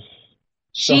as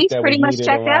she's pretty much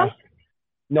checked out.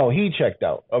 No, he checked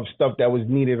out of stuff that was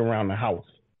needed around the house.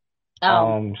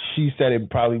 She said it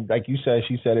probably, like you said,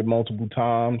 she said it multiple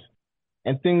times,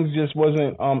 and things just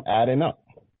wasn't adding up.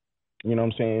 You know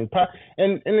what I'm saying?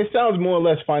 And it sounds more or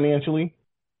less financially,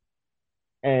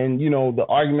 and you know the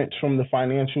arguments from the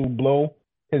financial blow,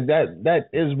 because that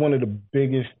is one of the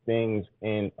biggest things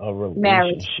in a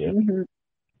relationship.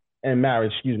 And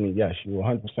marriage, excuse me. Yes, you're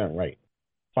 100% right.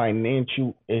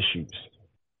 Financial issues.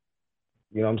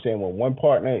 You know what I'm saying? When one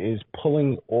partner is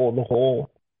pulling all the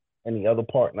whole, and the other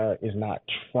partner is not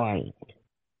trying.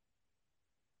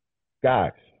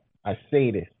 Guys, I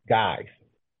say this, guys,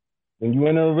 when you're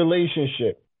in a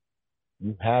relationship,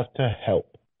 you have to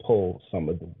help pull some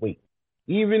of the weight,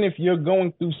 even if you're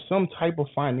going through some type of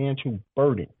financial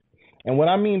burden. And what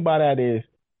I mean by that is,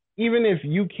 even if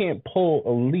you can't pull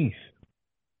at least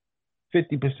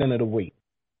 50% of the weight,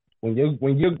 when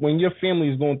your family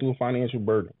is going through a financial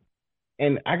burden.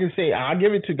 And I can say, I'll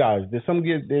give it to guys. There's some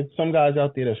guys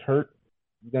out there that's hurt.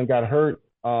 You done got hurt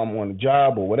on a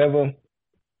job or whatever.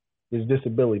 There's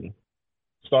disability.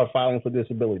 Start filing for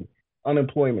disability.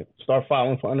 Unemployment. Start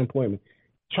filing for unemployment.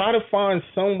 Try to find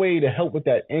some way to help with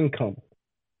that income.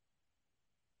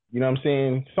 You know what I'm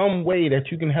saying? Some way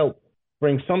that you can help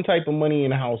bring some type of money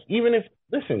in the house. Even if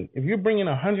you're bringing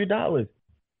 $100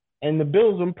 and the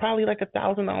bills are probably like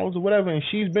 $1,000 or whatever, and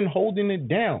she's been holding it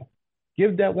down.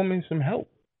 Give that woman some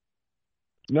help.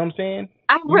 You know what I'm saying?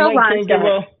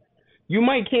 You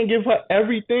might can't give her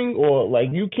everything, or like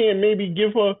you can't maybe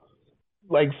give her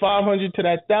like 500 to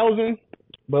that 1,000,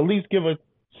 but at least give her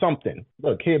something.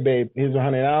 Look here, babe. Here's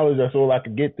 $100. That's all I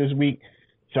could get this week.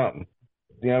 Something.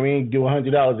 You know what I mean? Give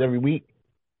 $100 every week.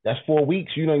 That's 4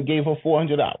 weeks. You done gave her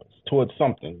 $400 towards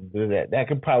something. That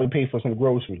could probably pay for some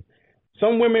groceries.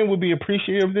 Some women would be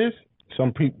appreciative of this.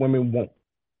 Some women won't.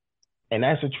 And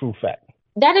that's a true fact.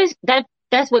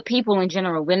 That's what people in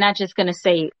general. We're not just gonna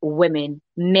say women,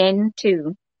 men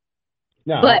too.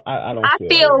 No, but I don't. I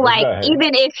feel like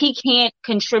even if he can't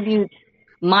contribute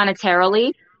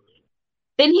monetarily,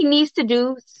 then he needs to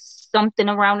do something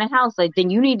around the house. Like then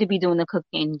you need to be doing the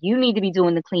cooking, you need to be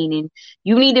doing the cleaning,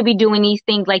 you need to be doing these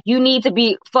things. Like you need to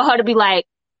be for her to be like,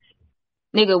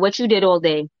 nigga, what you did all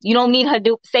day. You don't need her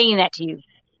saying that to you.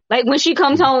 Like when she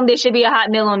comes home, there should be a hot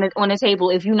meal on the table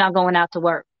if you're not going out to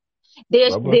work. There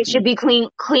should be clean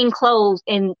clothes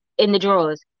in the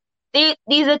drawers.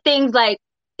 These are things like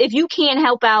if you can't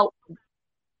help out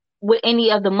with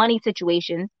any of the money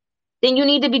situations, then you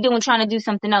need to be trying to do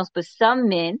something else. But some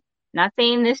men, not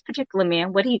saying this particular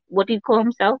man, what do you call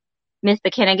himself?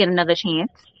 Mr. Can I get another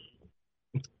chance?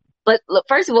 But look,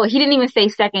 first of all, he didn't even say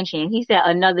second chance. He said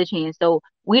another chance. So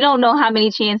we don't know how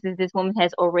many chances this woman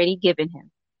has already given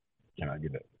him. Can I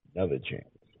get another chance?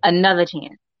 Another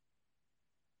chance.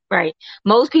 Right.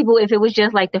 Most people, if it was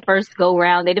just like the first go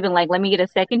round, they'd have been like, let me get a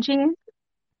second chance.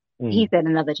 He said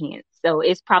another chance. So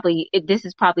this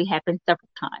has probably happened several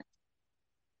times.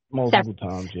 Multiple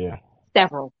times, yeah.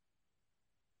 Several.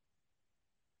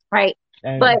 right?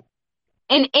 But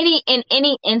in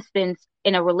any instance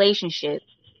in a relationship,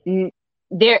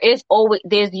 there's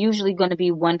usually going to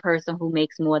be one person who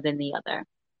makes more than the other.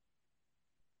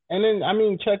 And then, I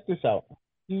mean, check this out.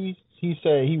 He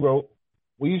wrote,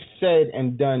 "We've said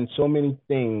and done so many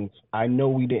things I know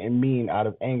we didn't mean out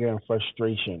of anger and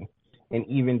frustration and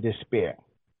even despair."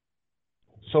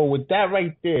 So with that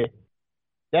right there,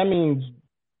 that means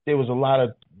there was a lot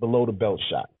of below the belt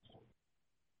shots.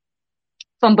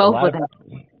 From both of them.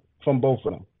 From both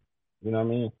of them. You know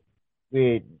what I mean?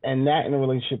 And that in a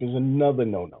relationship is another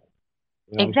no-no.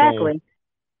 You know exactly.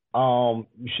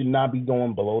 You should not be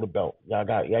going below the belt. Y'all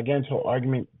get into an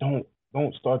argument. Don't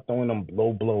start throwing them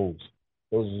low blows.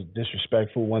 Those are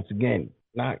disrespectful. Once again,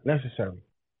 not necessary.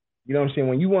 You know what I'm saying?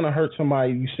 When you want to hurt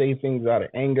somebody, you say things out of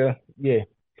anger. Yeah.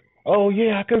 Oh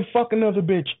yeah, I could fuck another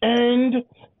bitch, and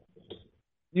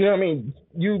you know what I mean.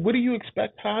 What do you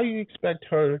expect? How you expect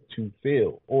her to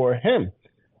feel, or him,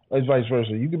 as vice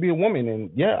versa? You could be a woman, and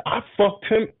yeah, I fucked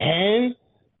him, and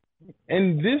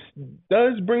this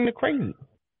does bring the crazy.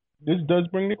 This does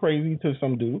bring the crazy to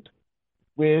some dudes,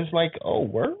 where it's like, oh,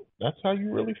 word, that's how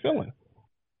you really feeling.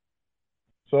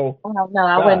 So no,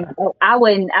 I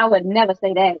would never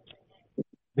say that.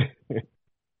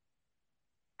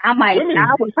 I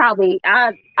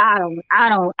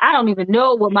don't even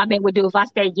know what my man would do if I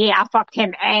said, yeah, I fucked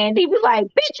him, and he'd be like,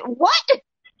 bitch, what?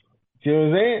 You know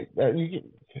what I'm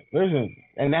saying? Listen,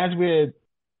 and that's where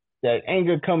that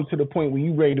anger comes to the point where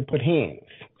you ready to put hands,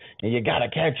 and you gotta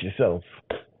catch yourself.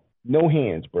 No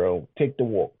hands, bro. Take the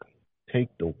walk. Take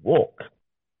the walk.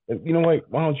 You know what?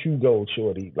 Why don't you go,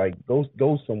 shorty? Like, go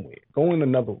somewhere. Go in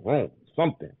another room,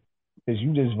 something, because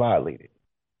you just violated.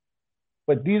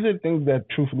 But these are things that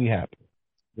truthfully happen.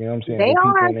 You know what I'm saying? They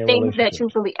are things that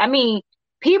truthfully. I mean,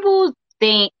 people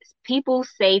say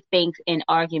things in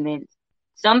arguments.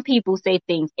 Some people say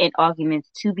things in arguments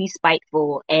to be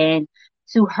spiteful and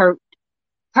to hurt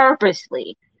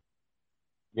purposely.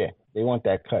 Yeah, they want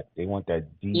that cut. They want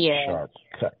that deep, sharp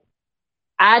cut.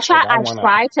 I try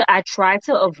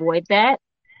to avoid that.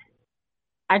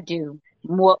 I do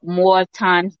more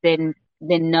times than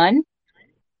none.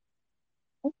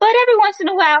 But every once in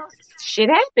a while, shit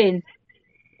happens.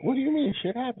 What do you mean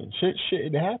shit happens?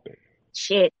 Shit happens.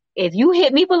 Shit. If you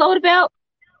hit me below the belt,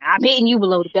 I'm hitting you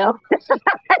below the belt.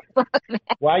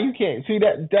 Why you can't? See,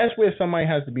 that's where somebody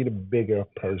has to be the bigger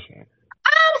person.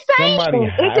 I'm saying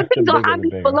it depends on how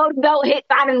many below the belt hits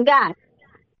I done got.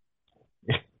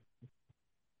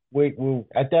 Wait, well,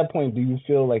 at that point, do you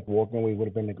feel like walking away would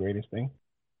have been the greatest thing?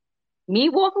 Me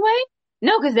walk away?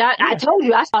 No, because I told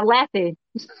you I started laughing.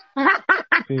 See,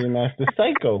 and that's the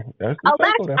psycho. That's the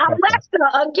psycho. Alexa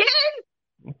again.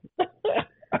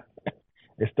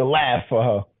 It's the laugh for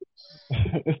her.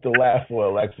 It's the laugh for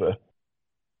Alexa.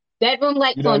 Bedroom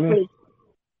lights on, please.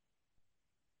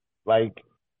 Like,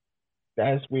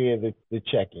 that's where the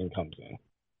check-in comes in,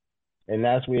 and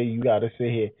that's where you got to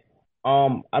sit here.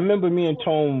 I remember me and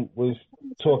Tone was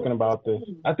talking about this.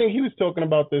 I think he was talking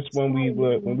about this when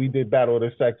we did Battle of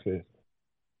the Sexes,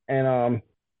 and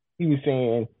he was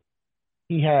saying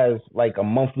he has like a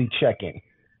monthly check-in.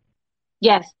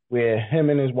 Yes. Where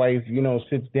him and his wife,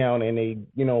 sits down and they,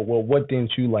 well, what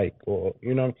didn't you like, or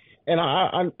and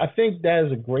I think that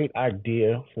is a great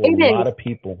idea for a lot of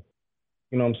people.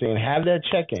 You know what I'm saying? Have that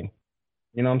check-in.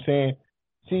 You know what I'm saying?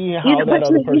 See how that other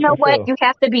person feels. You know what? You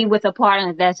have to be with a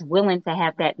partner that's willing to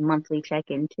have that monthly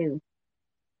check-in too.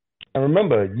 And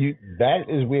remember, that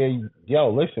is where,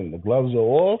 listen, the gloves are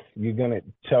off. You're going to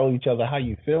tell each other how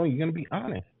you feel. You're going to be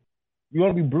honest. You're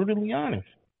going to be brutally honest.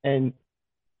 And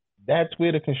that's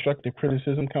where the constructive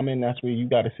criticism come in. That's where you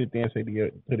got to sit there and say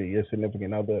to your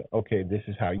significant other, okay, this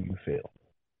is how you feel.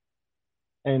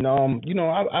 And,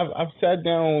 I've sat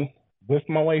down with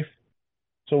my wife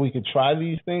so we could try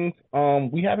these things.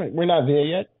 We're not there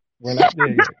yet. We're not there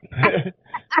yet.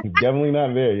 Definitely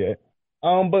not there yet.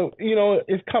 But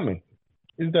it's coming.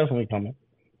 It's definitely coming.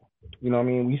 You know what I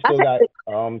mean? We still got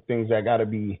things that got to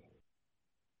be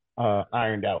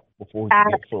ironed out before we can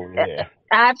get fully there.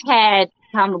 I've had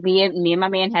me and my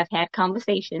man have had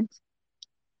conversations.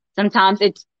 Sometimes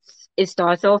it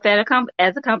starts off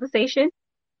as a conversation.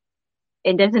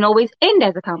 It doesn't always end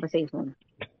as a conversation.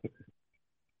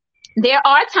 There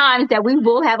are times that we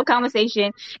will have a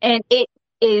conversation and it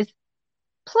is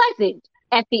pleasant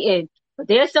at the end. But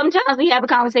there's sometimes we have a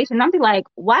conversation and I'm like,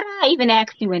 why did I even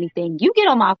ask you anything? You get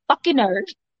on my fucking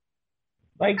nerves.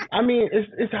 Like, I mean,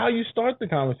 it's how you start the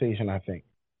conversation, I think.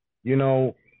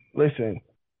 Listen,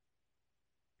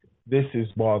 this is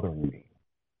bothering me.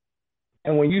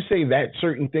 And when you say that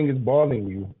certain thing is bothering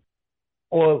you,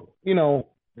 or,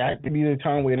 that could be the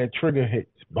time where that trigger hits.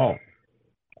 Boom.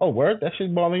 Oh, word? That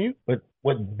shit's bothering you? But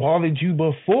what bothered you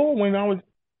before when I was,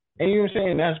 and you know what I'm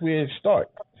saying? That's where it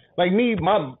starts. Like me,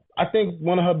 I think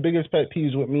one of her biggest pet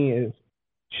peeves with me is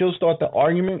she'll start the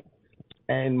argument,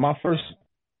 and my first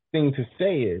thing to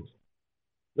say is,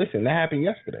 listen, that happened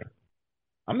yesterday.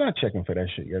 I'm not checking for that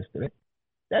shit yesterday.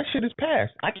 That shit is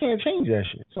past. I can't change that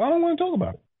shit, so I don't want to talk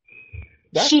about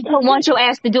it. She don't want your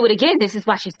ass to do it again. This is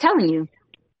why she's telling you.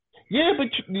 Yeah, but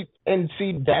and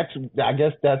see, I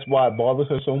guess that's why it bothers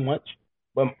her so much.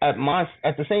 But at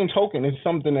the same token, it's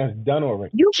something that's done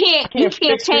already. You can't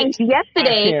change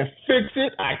yesterday. I can't fix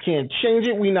it. I can't change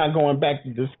it. We're not going back to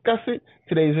discuss it.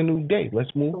 Today's a new day.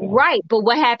 Let's move on. Right, but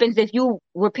what happens if you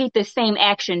repeat the same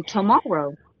action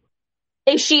tomorrow?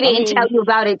 If she didn't tell you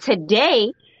about it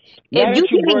today, if you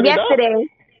did it yesterday,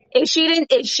 if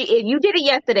you did it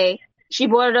yesterday, she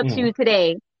brought it up to you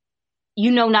today,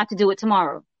 you know not to do it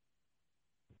tomorrow.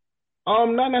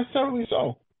 Not necessarily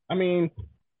so. I mean,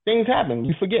 things happen.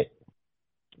 You forget.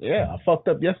 Yeah, I fucked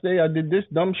up yesterday. I did this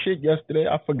dumb shit yesterday.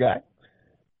 I forgot.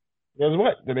 Guess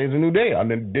what? Today's a new day. I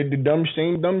did the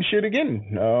same dumb shit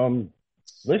again.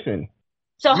 Listen.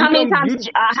 So how many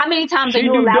times are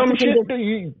you allowed to do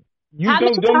this? How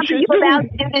many times are you allowed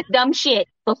to do this dumb shit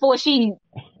before she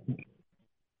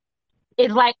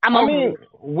is like, I'm over it?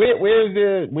 Where's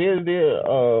there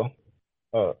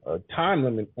a time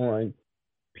limit on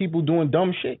people doing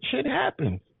dumb shit? Shit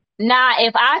happens. Nah,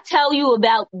 if I tell you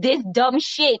about this dumb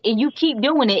shit and you keep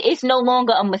doing it, it's no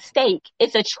longer a mistake.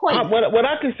 It's a choice. What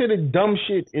I consider dumb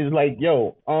shit is like,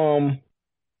 yo,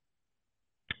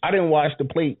 I didn't wash the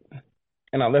plate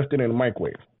and I left it in the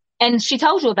microwave. And she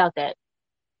told you about that.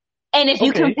 And if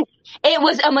you can, it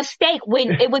was a mistake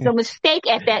when it was a mistake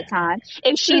at that time.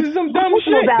 If she this is some dumb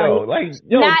shit though, like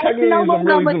yo, it's no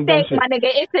longer a mistake, my nigga.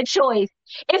 It's a choice.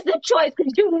 It's a choice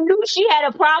because you knew she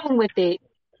had a problem with it.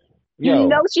 You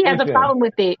know she has a problem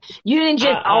with it. You didn't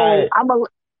just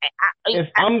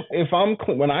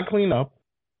when I clean up,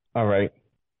 all right.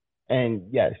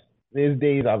 And yes, there's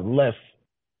days I've left.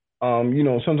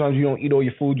 Sometimes you don't eat all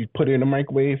your food. You put it in the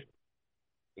microwave.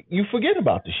 You forget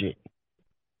about the shit.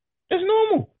 It's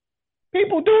normal.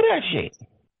 People do that shit.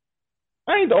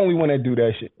 I ain't the only one that do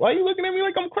that shit. Why are you looking at me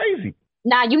like I'm crazy?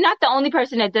 Nah, you're not the only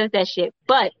person that does that shit.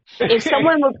 But if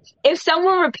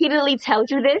someone repeatedly tells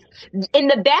you this, in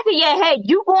the back of your head,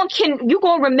 you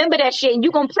gonna remember that shit and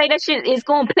you gonna play that shit. It's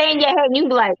gonna play in your head and you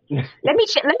be like, let me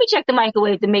check the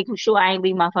microwave to make sure I ain't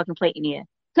leave my fucking plate in here.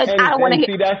 Because I don't want to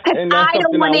hear. I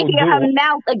don't want to hear her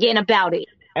mouth again about it.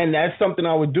 And that's something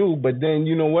I would do. But then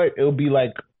you know what? It'll be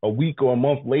like a week or a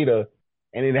month later,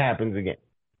 and it happens again.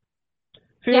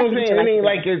 See what I'm saying? It ain't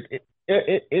like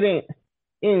it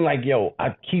ain't like, yo,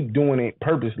 I keep doing it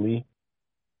purposely.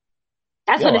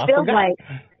 That's what it feels like.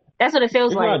 That's what it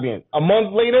feels like. A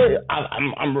month later,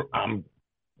 I'm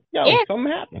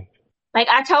something happened. Like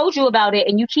I told you about it,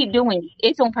 and you keep doing it.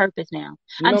 It's on purpose now.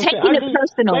 I'm taking it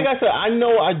personal. Like I said, I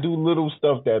know I do little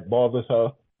stuff that bothers her.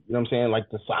 You know what I'm saying? Like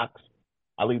the socks.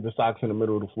 I leave the socks in the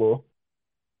middle of the floor.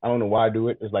 I don't know why I do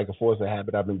it. It's like a force of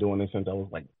habit. I've been doing it since I was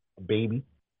like a baby.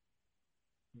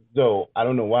 So I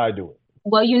don't know why I do it.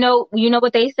 Well, you know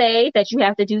what they say, that you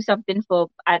have to do something for,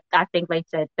 I think like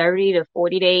said 30 to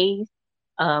 40 days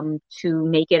to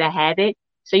make it a habit.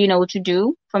 So you know what you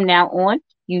do from now on?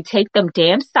 You take them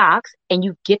damn socks and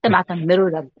you get them out the middle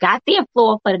of the goddamn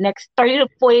floor for the next 30 to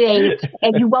 40 days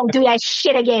and you won't do that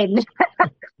shit again.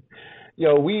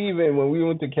 Yo, when we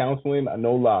went to counseling,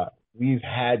 no lie, we've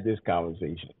had this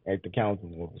conversation at the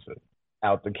counseling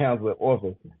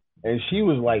office. And she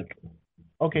was like,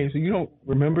 okay, so you don't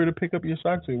remember to pick up your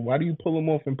socks? Why do you pull them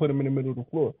off and put them in the middle of the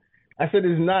floor? I said,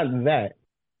 it's not that.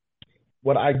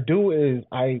 What I do is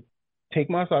I take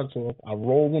my socks off, I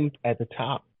roll them at the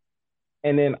top,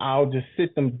 and then I'll just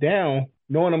sit them down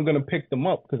knowing I'm going to pick them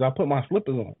up because I put my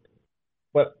slippers on.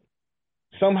 But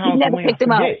somehow I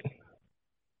forget.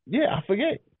 Yeah, I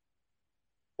forget.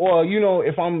 Or,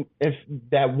 if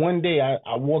that one day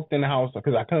I walked in the house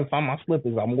because I couldn't find my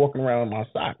slippers, I'm walking around with my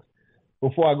socks.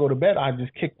 Before I go to bed, I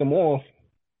just kick them off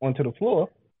onto the floor,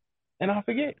 and I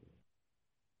forget.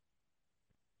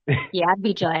 Yeah, I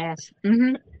beat your ass.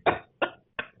 Mm-hmm.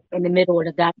 In the middle of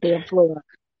the goddamn floor.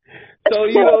 So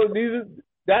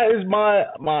that is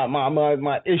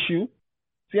my issue.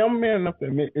 See, I'm man enough to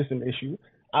admit it's an issue.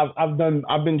 I've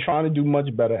been trying to do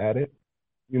much better at it.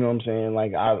 You know what I'm saying?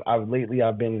 Like I've lately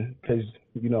been, because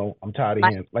I'm tired of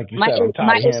hearing, like you said, I'm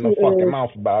tired of hearing a fucking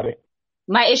mouth about it.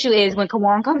 My issue is when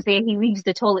Kawan comes in, he leaves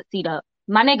the toilet seat up.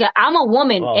 My nigga, I'm a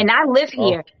woman and I live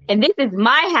here and this is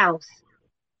my house.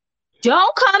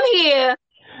 Don't come here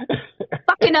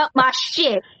fucking up my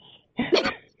shit.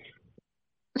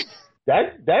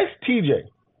 That's TJ.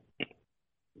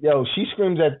 Yo, she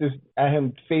screams at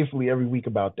him faithfully every week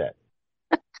about that.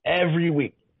 Every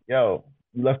week. Yo,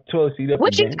 you left the toilet seat up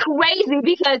Which again. is crazy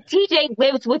because TJ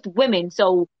lives with women,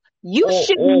 so you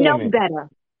should know women. better.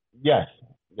 Yes.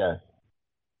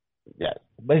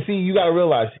 But see, you gotta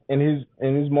realize in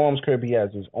his mom's crib he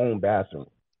has his own bathroom.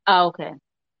 Oh, okay.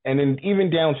 And then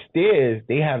even downstairs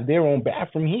they have their own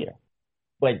bathroom here.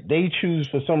 But they choose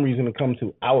for some reason to come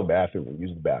to our bathroom and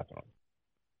use the bathroom.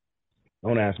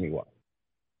 Don't ask me why.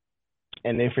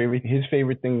 And his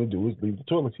favorite thing to do is leave the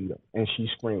toilet seat up. And she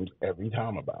screams every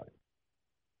time about it.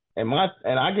 And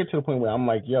I get to the point where I'm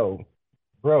like, yo,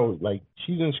 bro, like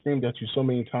she done screamed at you so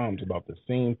many times about the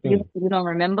same thing. You don't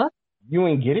remember? You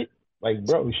ain't get it? Like,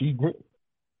 bro,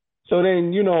 so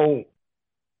then,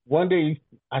 one day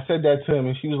I said that to him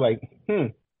and she was like,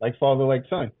 like father, like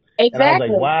son. Exactly. And I was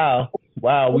like,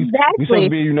 wow, we supposed to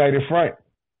be a united front.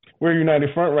 We're a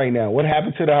united front right now. What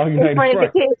happened to our united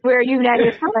front? The kids, we're a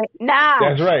united front. Nah.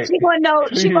 That's right. She gonna know.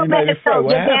 She gonna make it know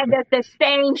your dad does the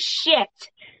same shit.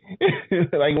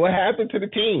 Like, what happened to the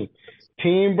team?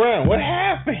 Team Brown. What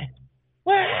happened?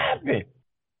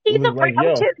 He's a freak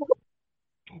too.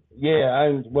 Yeah,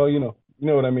 you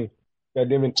know what I mean. God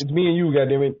damn it. It's me and you, God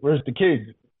damn it, versus the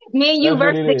kids. Me and you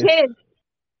versus the kids.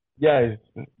 Yes.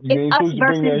 You it's us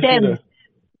versus them.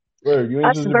 You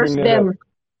ain't us versus them. Up.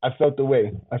 I felt the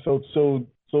way. I felt so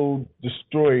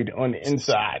destroyed on the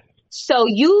inside. So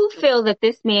you feel that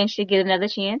this man should get another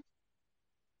chance?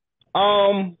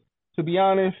 To be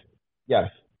honest,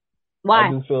 yes. Why?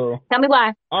 I do feel. Tell me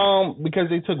why. Because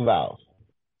they took vows.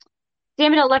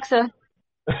 Damn it, Alexa.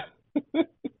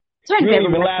 You didn't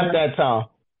even laugh that time.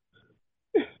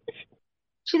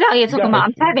 She's out here talking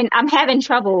about I'm having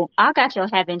trouble. I got you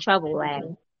having trouble,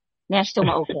 lad. Now she's talking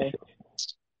about okay.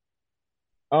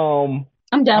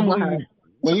 I'm done with her.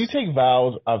 When you take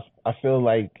vows, I feel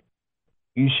like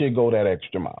you should go that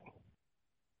extra mile.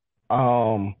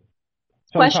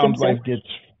 Sometimes life gets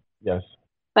yes.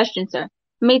 Question, sir. How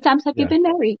many times have you been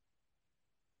married?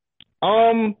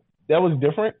 That was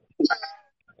different.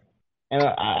 And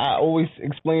I always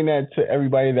explain that to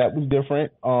everybody that was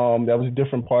different. That was a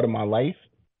different part of my life.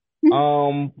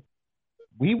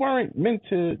 We weren't meant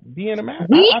to be in a marriage.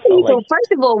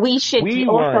 First of all, we should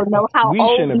also know how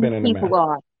old these people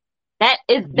are.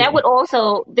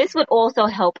 This would also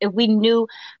help if we knew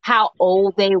how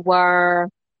old they were.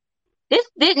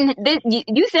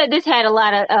 You said this had a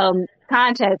lot of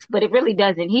context, but it really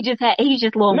doesn't. He's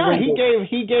just long-winded. No,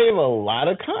 he gave a lot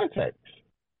of context.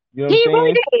 You know what I'm saying? He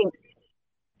really did.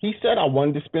 He said, I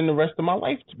wanted to spend the rest of my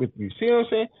life with you. See what I'm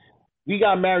saying? We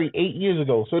got married 8 years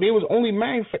ago. So they was only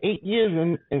married for 8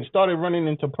 years and started running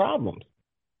into problems.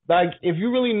 Like, if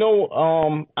you really know,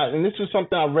 and this was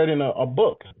something I read in a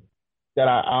book that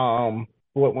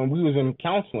when we was in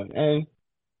counseling. And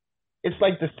it's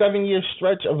like the 7-year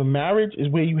stretch of a marriage is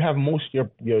where you have most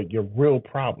of your real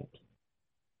problems.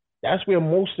 That's where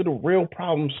most of the real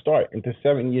problems start, in the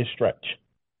 7-year stretch.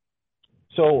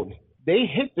 So they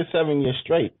hit the 7-year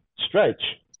stretch,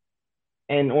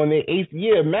 and on their 8th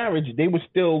year of marriage, they were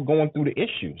still going through the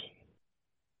issues.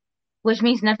 Which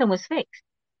means nothing was fixed.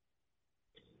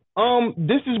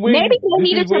 This is where maybe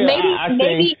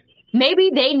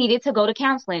they needed to go to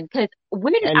counseling because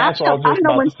I'm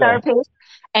no one's therapist,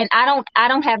 and I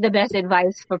don't have the best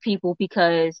advice for people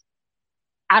because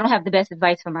I don't have the best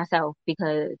advice for myself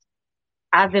because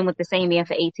I've been with the same man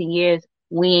for 18 years.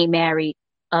 We ain't married.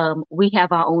 We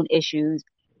have our own issues,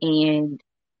 and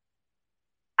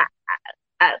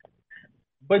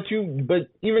But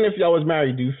even if y'all was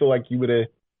married, do you feel like you would have,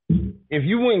 if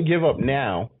you wouldn't give up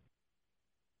now?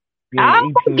 I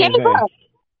almost gave up.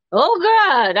 Oh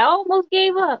God, I almost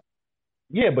gave up.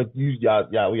 Yeah, but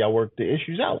y'all worked the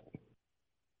issues out.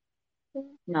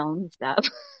 No, stop.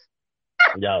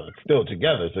 Y'all are still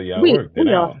together, so y'all worked it out.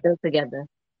 We are still together.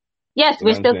 Yes,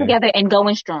 we're still together and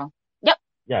going strong. Yep.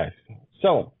 Yes.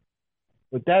 So,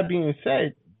 with that being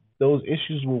said, those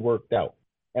issues were worked out.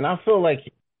 And I feel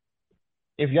like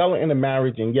if y'all are in a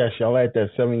marriage and yes, y'all are at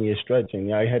that 7-year stretch and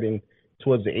y'all heading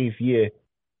towards the 8th year,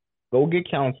 go get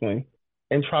counseling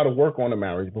and try to work on a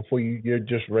marriage before you're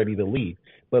just ready to leave.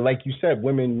 But like you said,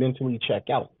 women mentally check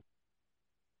out.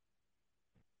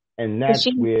 And that's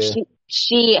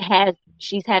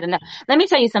she's had enough. Let me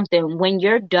tell you something. When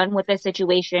you're done with a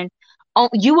situation,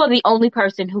 you are the only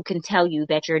person who can tell you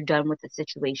that you're done with the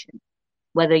situation,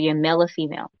 whether you're male or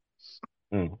female.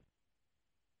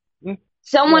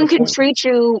 Someone can treat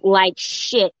you like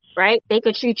shit, right? They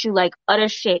could treat you like utter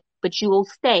shit, but you will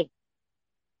stay.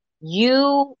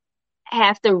 You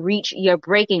have to reach your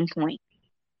breaking point.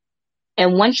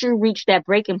 And once you reach that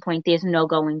breaking point, there's no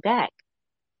going back.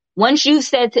 Once you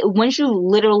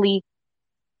literally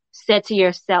said to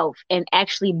yourself and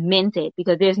actually meant it,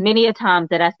 because there's many a times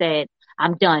that I said,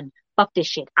 I'm done. Fuck this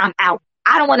shit. I'm out.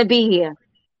 I don't want to be here.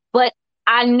 But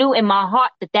I knew in my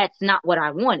heart that that's not what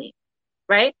I wanted.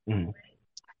 Right? Mm.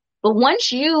 But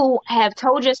once you have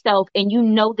told yourself and you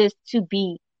know this to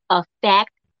be a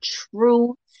fact,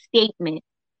 true statement,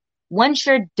 once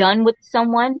you're done with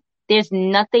someone, there's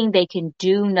nothing they can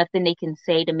do, nothing they can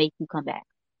say to make you come back.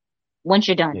 Once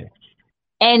you're done. Yeah.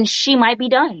 And she might be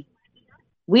done.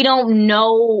 We don't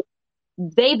know.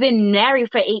 They've been married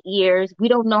for 8 years. We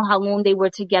don't know how long they were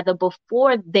together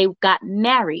before they got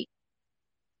married.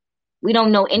 We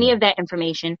don't know any of that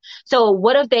information. So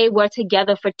what if they were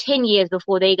together for 10 years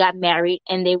before they got married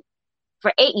and they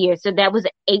for 8 years? So that was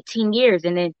 18 years.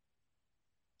 And then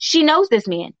she knows this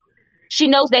man. She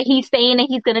knows that he's saying that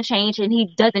he's going to change and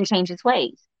he doesn't change his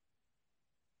ways.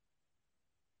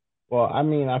 Well, I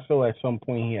mean, I feel at some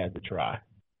point he had to try.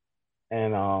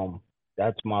 And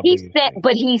that's my He biggest said, thing.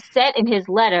 but he said in his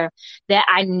letter that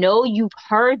I know you've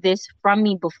heard this from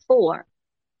me before,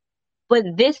 but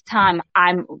this time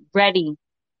I'm ready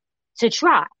to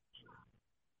try.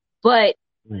 But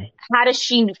how does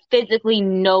she physically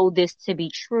know this to be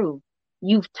true?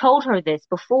 You've told her this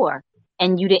before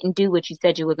and you didn't do what you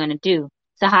said you were going to do.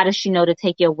 So how does she know to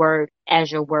take your word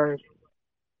as your word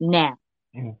now?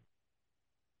 Yeah.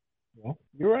 Well,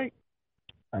 you're right.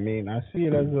 I mean, I see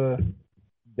it as a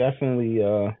definitely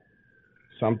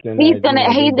something He's that gonna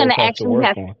both have to actually work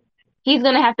have on. He's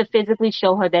gonna have to physically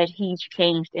show her that he's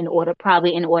changed in order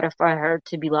for her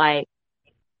to be like,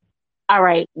 all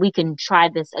right, we can try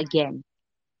this again.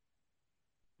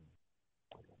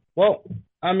 Well,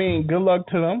 I mean, good luck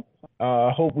to them.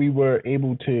 Hope we were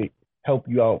able to help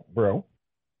you out, bro.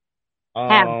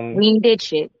 We did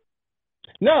shit.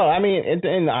 No, I mean, at the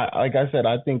end, like I said,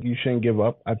 I think you shouldn't give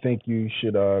up. I think you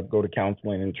should go to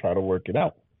counseling and try to work it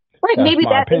out. Right? That's Maybe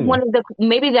my opinion.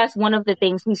 maybe that's one of the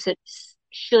things he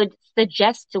should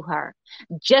suggest to her.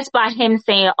 Just by him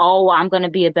saying, "Oh, I'm going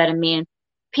to be a better man."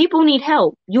 People need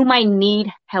help. You might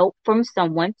need help from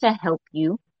someone to help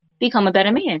you become a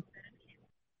better man.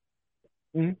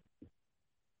 Mm-hmm.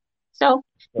 So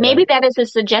maybe that is a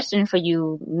suggestion for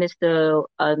you, Mr.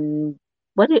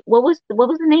 What was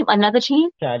the name? Another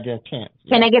Chance? Can I get a chance?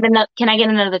 Yeah. Can I get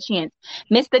another chance?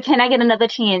 Mr. Can I get another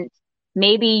chance?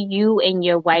 Maybe you and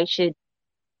your wife should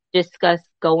discuss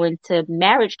going to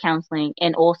marriage counseling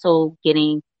and also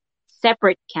getting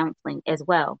separate counseling as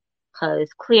well. Because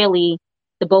clearly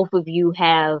the both of you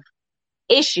have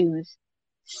issues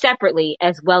separately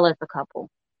as well as a couple.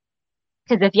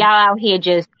 Because if y'all out here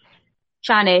just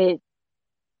trying to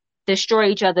destroy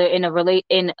each other in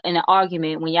an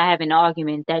argument, when y'all have an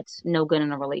argument, that's no good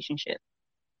in a relationship.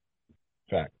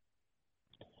 Fact.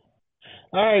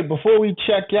 All right, before we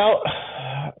check out,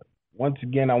 once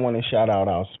again, I want to shout out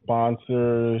our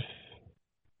sponsors,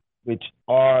 which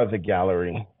are The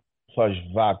Gallery, Plush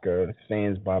Vodka,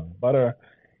 Sands by Butter,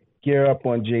 Gear Up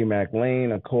on J-Mac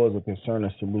Lane, A Cause of Concern,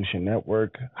 A Solution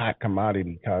Network, Hot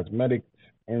Commodity Cosmetics,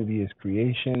 Envious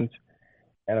Creations,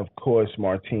 and of course,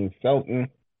 Martine Felton.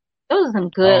 Those are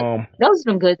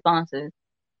some good sponsors.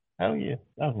 Hell yeah,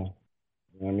 definitely.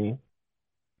 You know what I mean?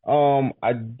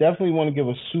 I definitely want to give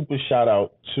a super shout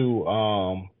out to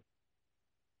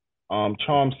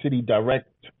Charm City Direct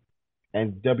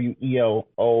and WELO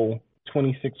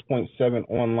 26.7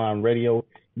 online radio.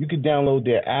 You can download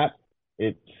their app.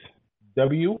 It's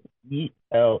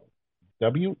WLEO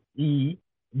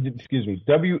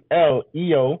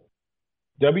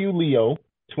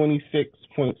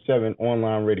 26.7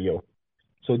 online radio.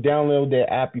 So download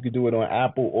their app. You can do it on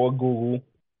Apple or Google,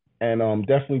 and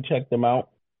definitely check them out.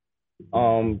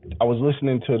 I was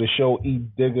listening to the show E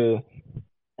Digger,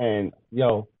 and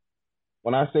yo,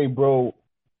 when I say bro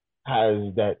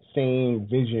has that same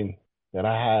vision that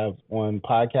I have on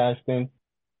podcasting,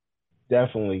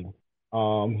 definitely.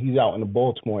 He's out in the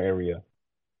Baltimore area,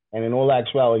 and in all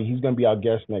actuality, he's gonna be our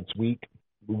guest next week.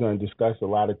 We're gonna discuss a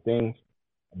lot of things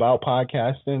about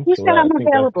podcasting. You said I'm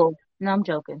available. No, I'm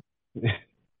joking.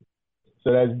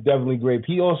 So that's definitely great.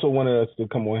 He also wanted us to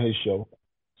come on his show.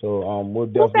 So we're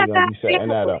definitely going to be setting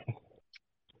that up.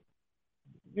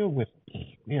 You're with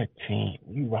me. We're a team.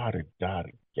 We ride or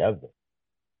die together.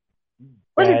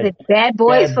 What is it? Bad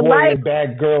boys for life? And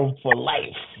bad girl for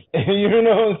life. You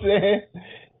know what I'm saying?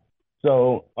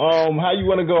 So how you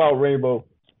want to go out, Rainbow?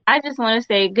 I just want to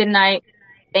say good night.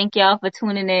 Thank y'all for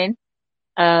tuning in.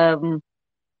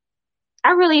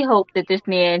 I really hope that this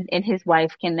man and his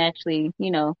wife can actually,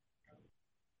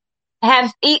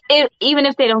 even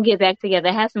if they don't get back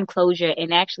together, have some closure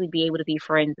and actually be able to be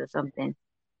friends or something.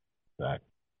 Right.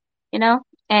 You know?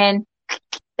 And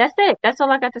that's it. That's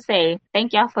all I got to say.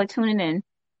 Thank y'all for tuning in.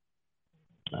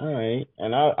 All right.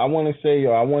 And I want to say,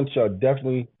 I want y'all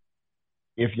definitely,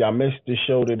 if y'all missed the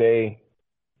show today,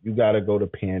 you got to go to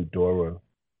Pandora.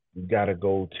 You got to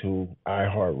go to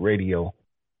iHeartRadio,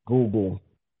 Google,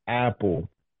 Apple,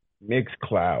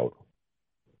 Mixcloud,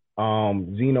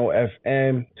 Zeno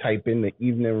FM, type in the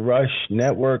Evening Rush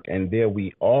Network, and there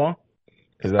we are,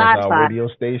 because that's our radio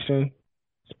station.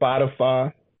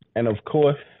 Spotify, and of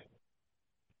course,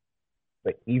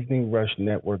 the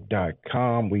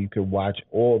eveningrushnetwork.com, where you can watch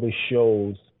all the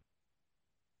shows,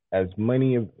 as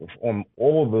many of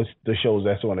all of the shows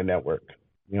that's on the network.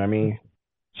 You know what I mean?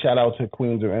 Shout out to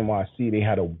Queens of NYC. They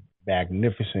had a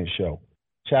magnificent show.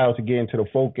 Shout out to Get Into the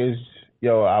Focus.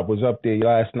 Yo, I was up there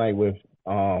last night with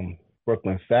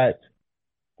Brooklyn Fats.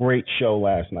 Great show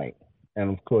last night. And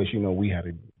of course, you know, we had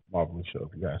a marvelous show,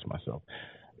 if you ask myself.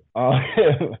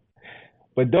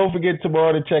 But don't forget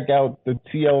tomorrow to check out the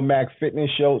TL Mac Fitness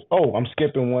shows. Oh, I'm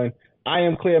skipping one. I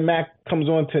Am Clear Mac comes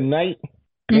on tonight.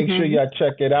 Make sure y'all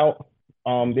check it out.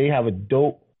 They have a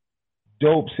dope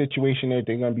situation that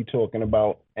they're going to be talking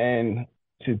about. And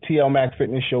to TL Mac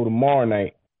Fitness show tomorrow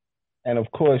night. And of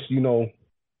course, you know,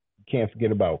 you can't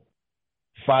forget about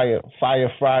Fire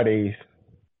Fridays.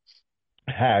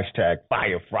 Hashtag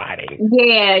Fire Fridays.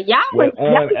 Yeah, y'all was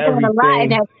doing a lot in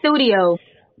that studio.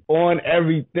 On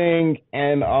everything,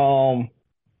 and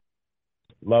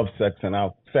love, sex, and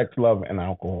love, and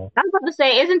alcohol. I was about to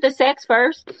say, isn't the sex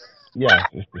first? Yes,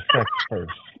 it's the sex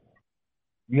first.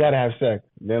 You gotta have sex,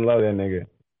 then love that nigga,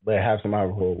 but have some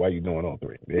alcohol while you're doing all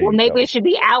three. Well, maybe it should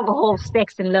be alcohol,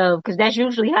 sex, and love, because that's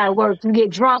usually how it works. You get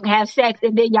drunk, have sex,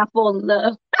 and then y'all fall in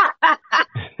love.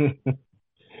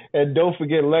 And don't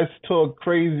forget, Let's Talk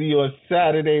Crazy on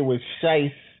Saturday with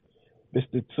Shice. It's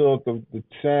the talk of the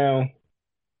town.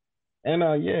 And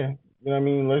yeah, you know what I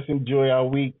mean? Let's enjoy our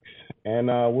weeks, and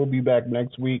we'll be back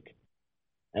next week.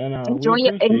 And enjoy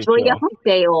your hump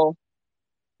day all.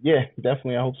 Yeah,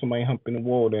 definitely. I hope somebody humping the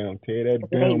wall down. Tear that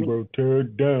down, bro. Tear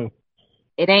it down.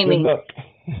 It ain't me. Good luck.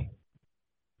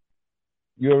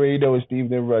 You already know it's Steve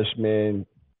the Rush, man.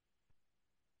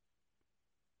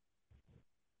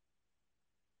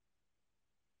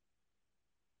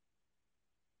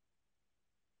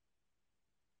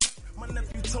 My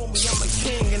nephew told me I'm a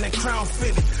king and that crown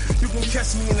fitted. You can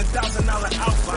catch me in $1,000 outfit.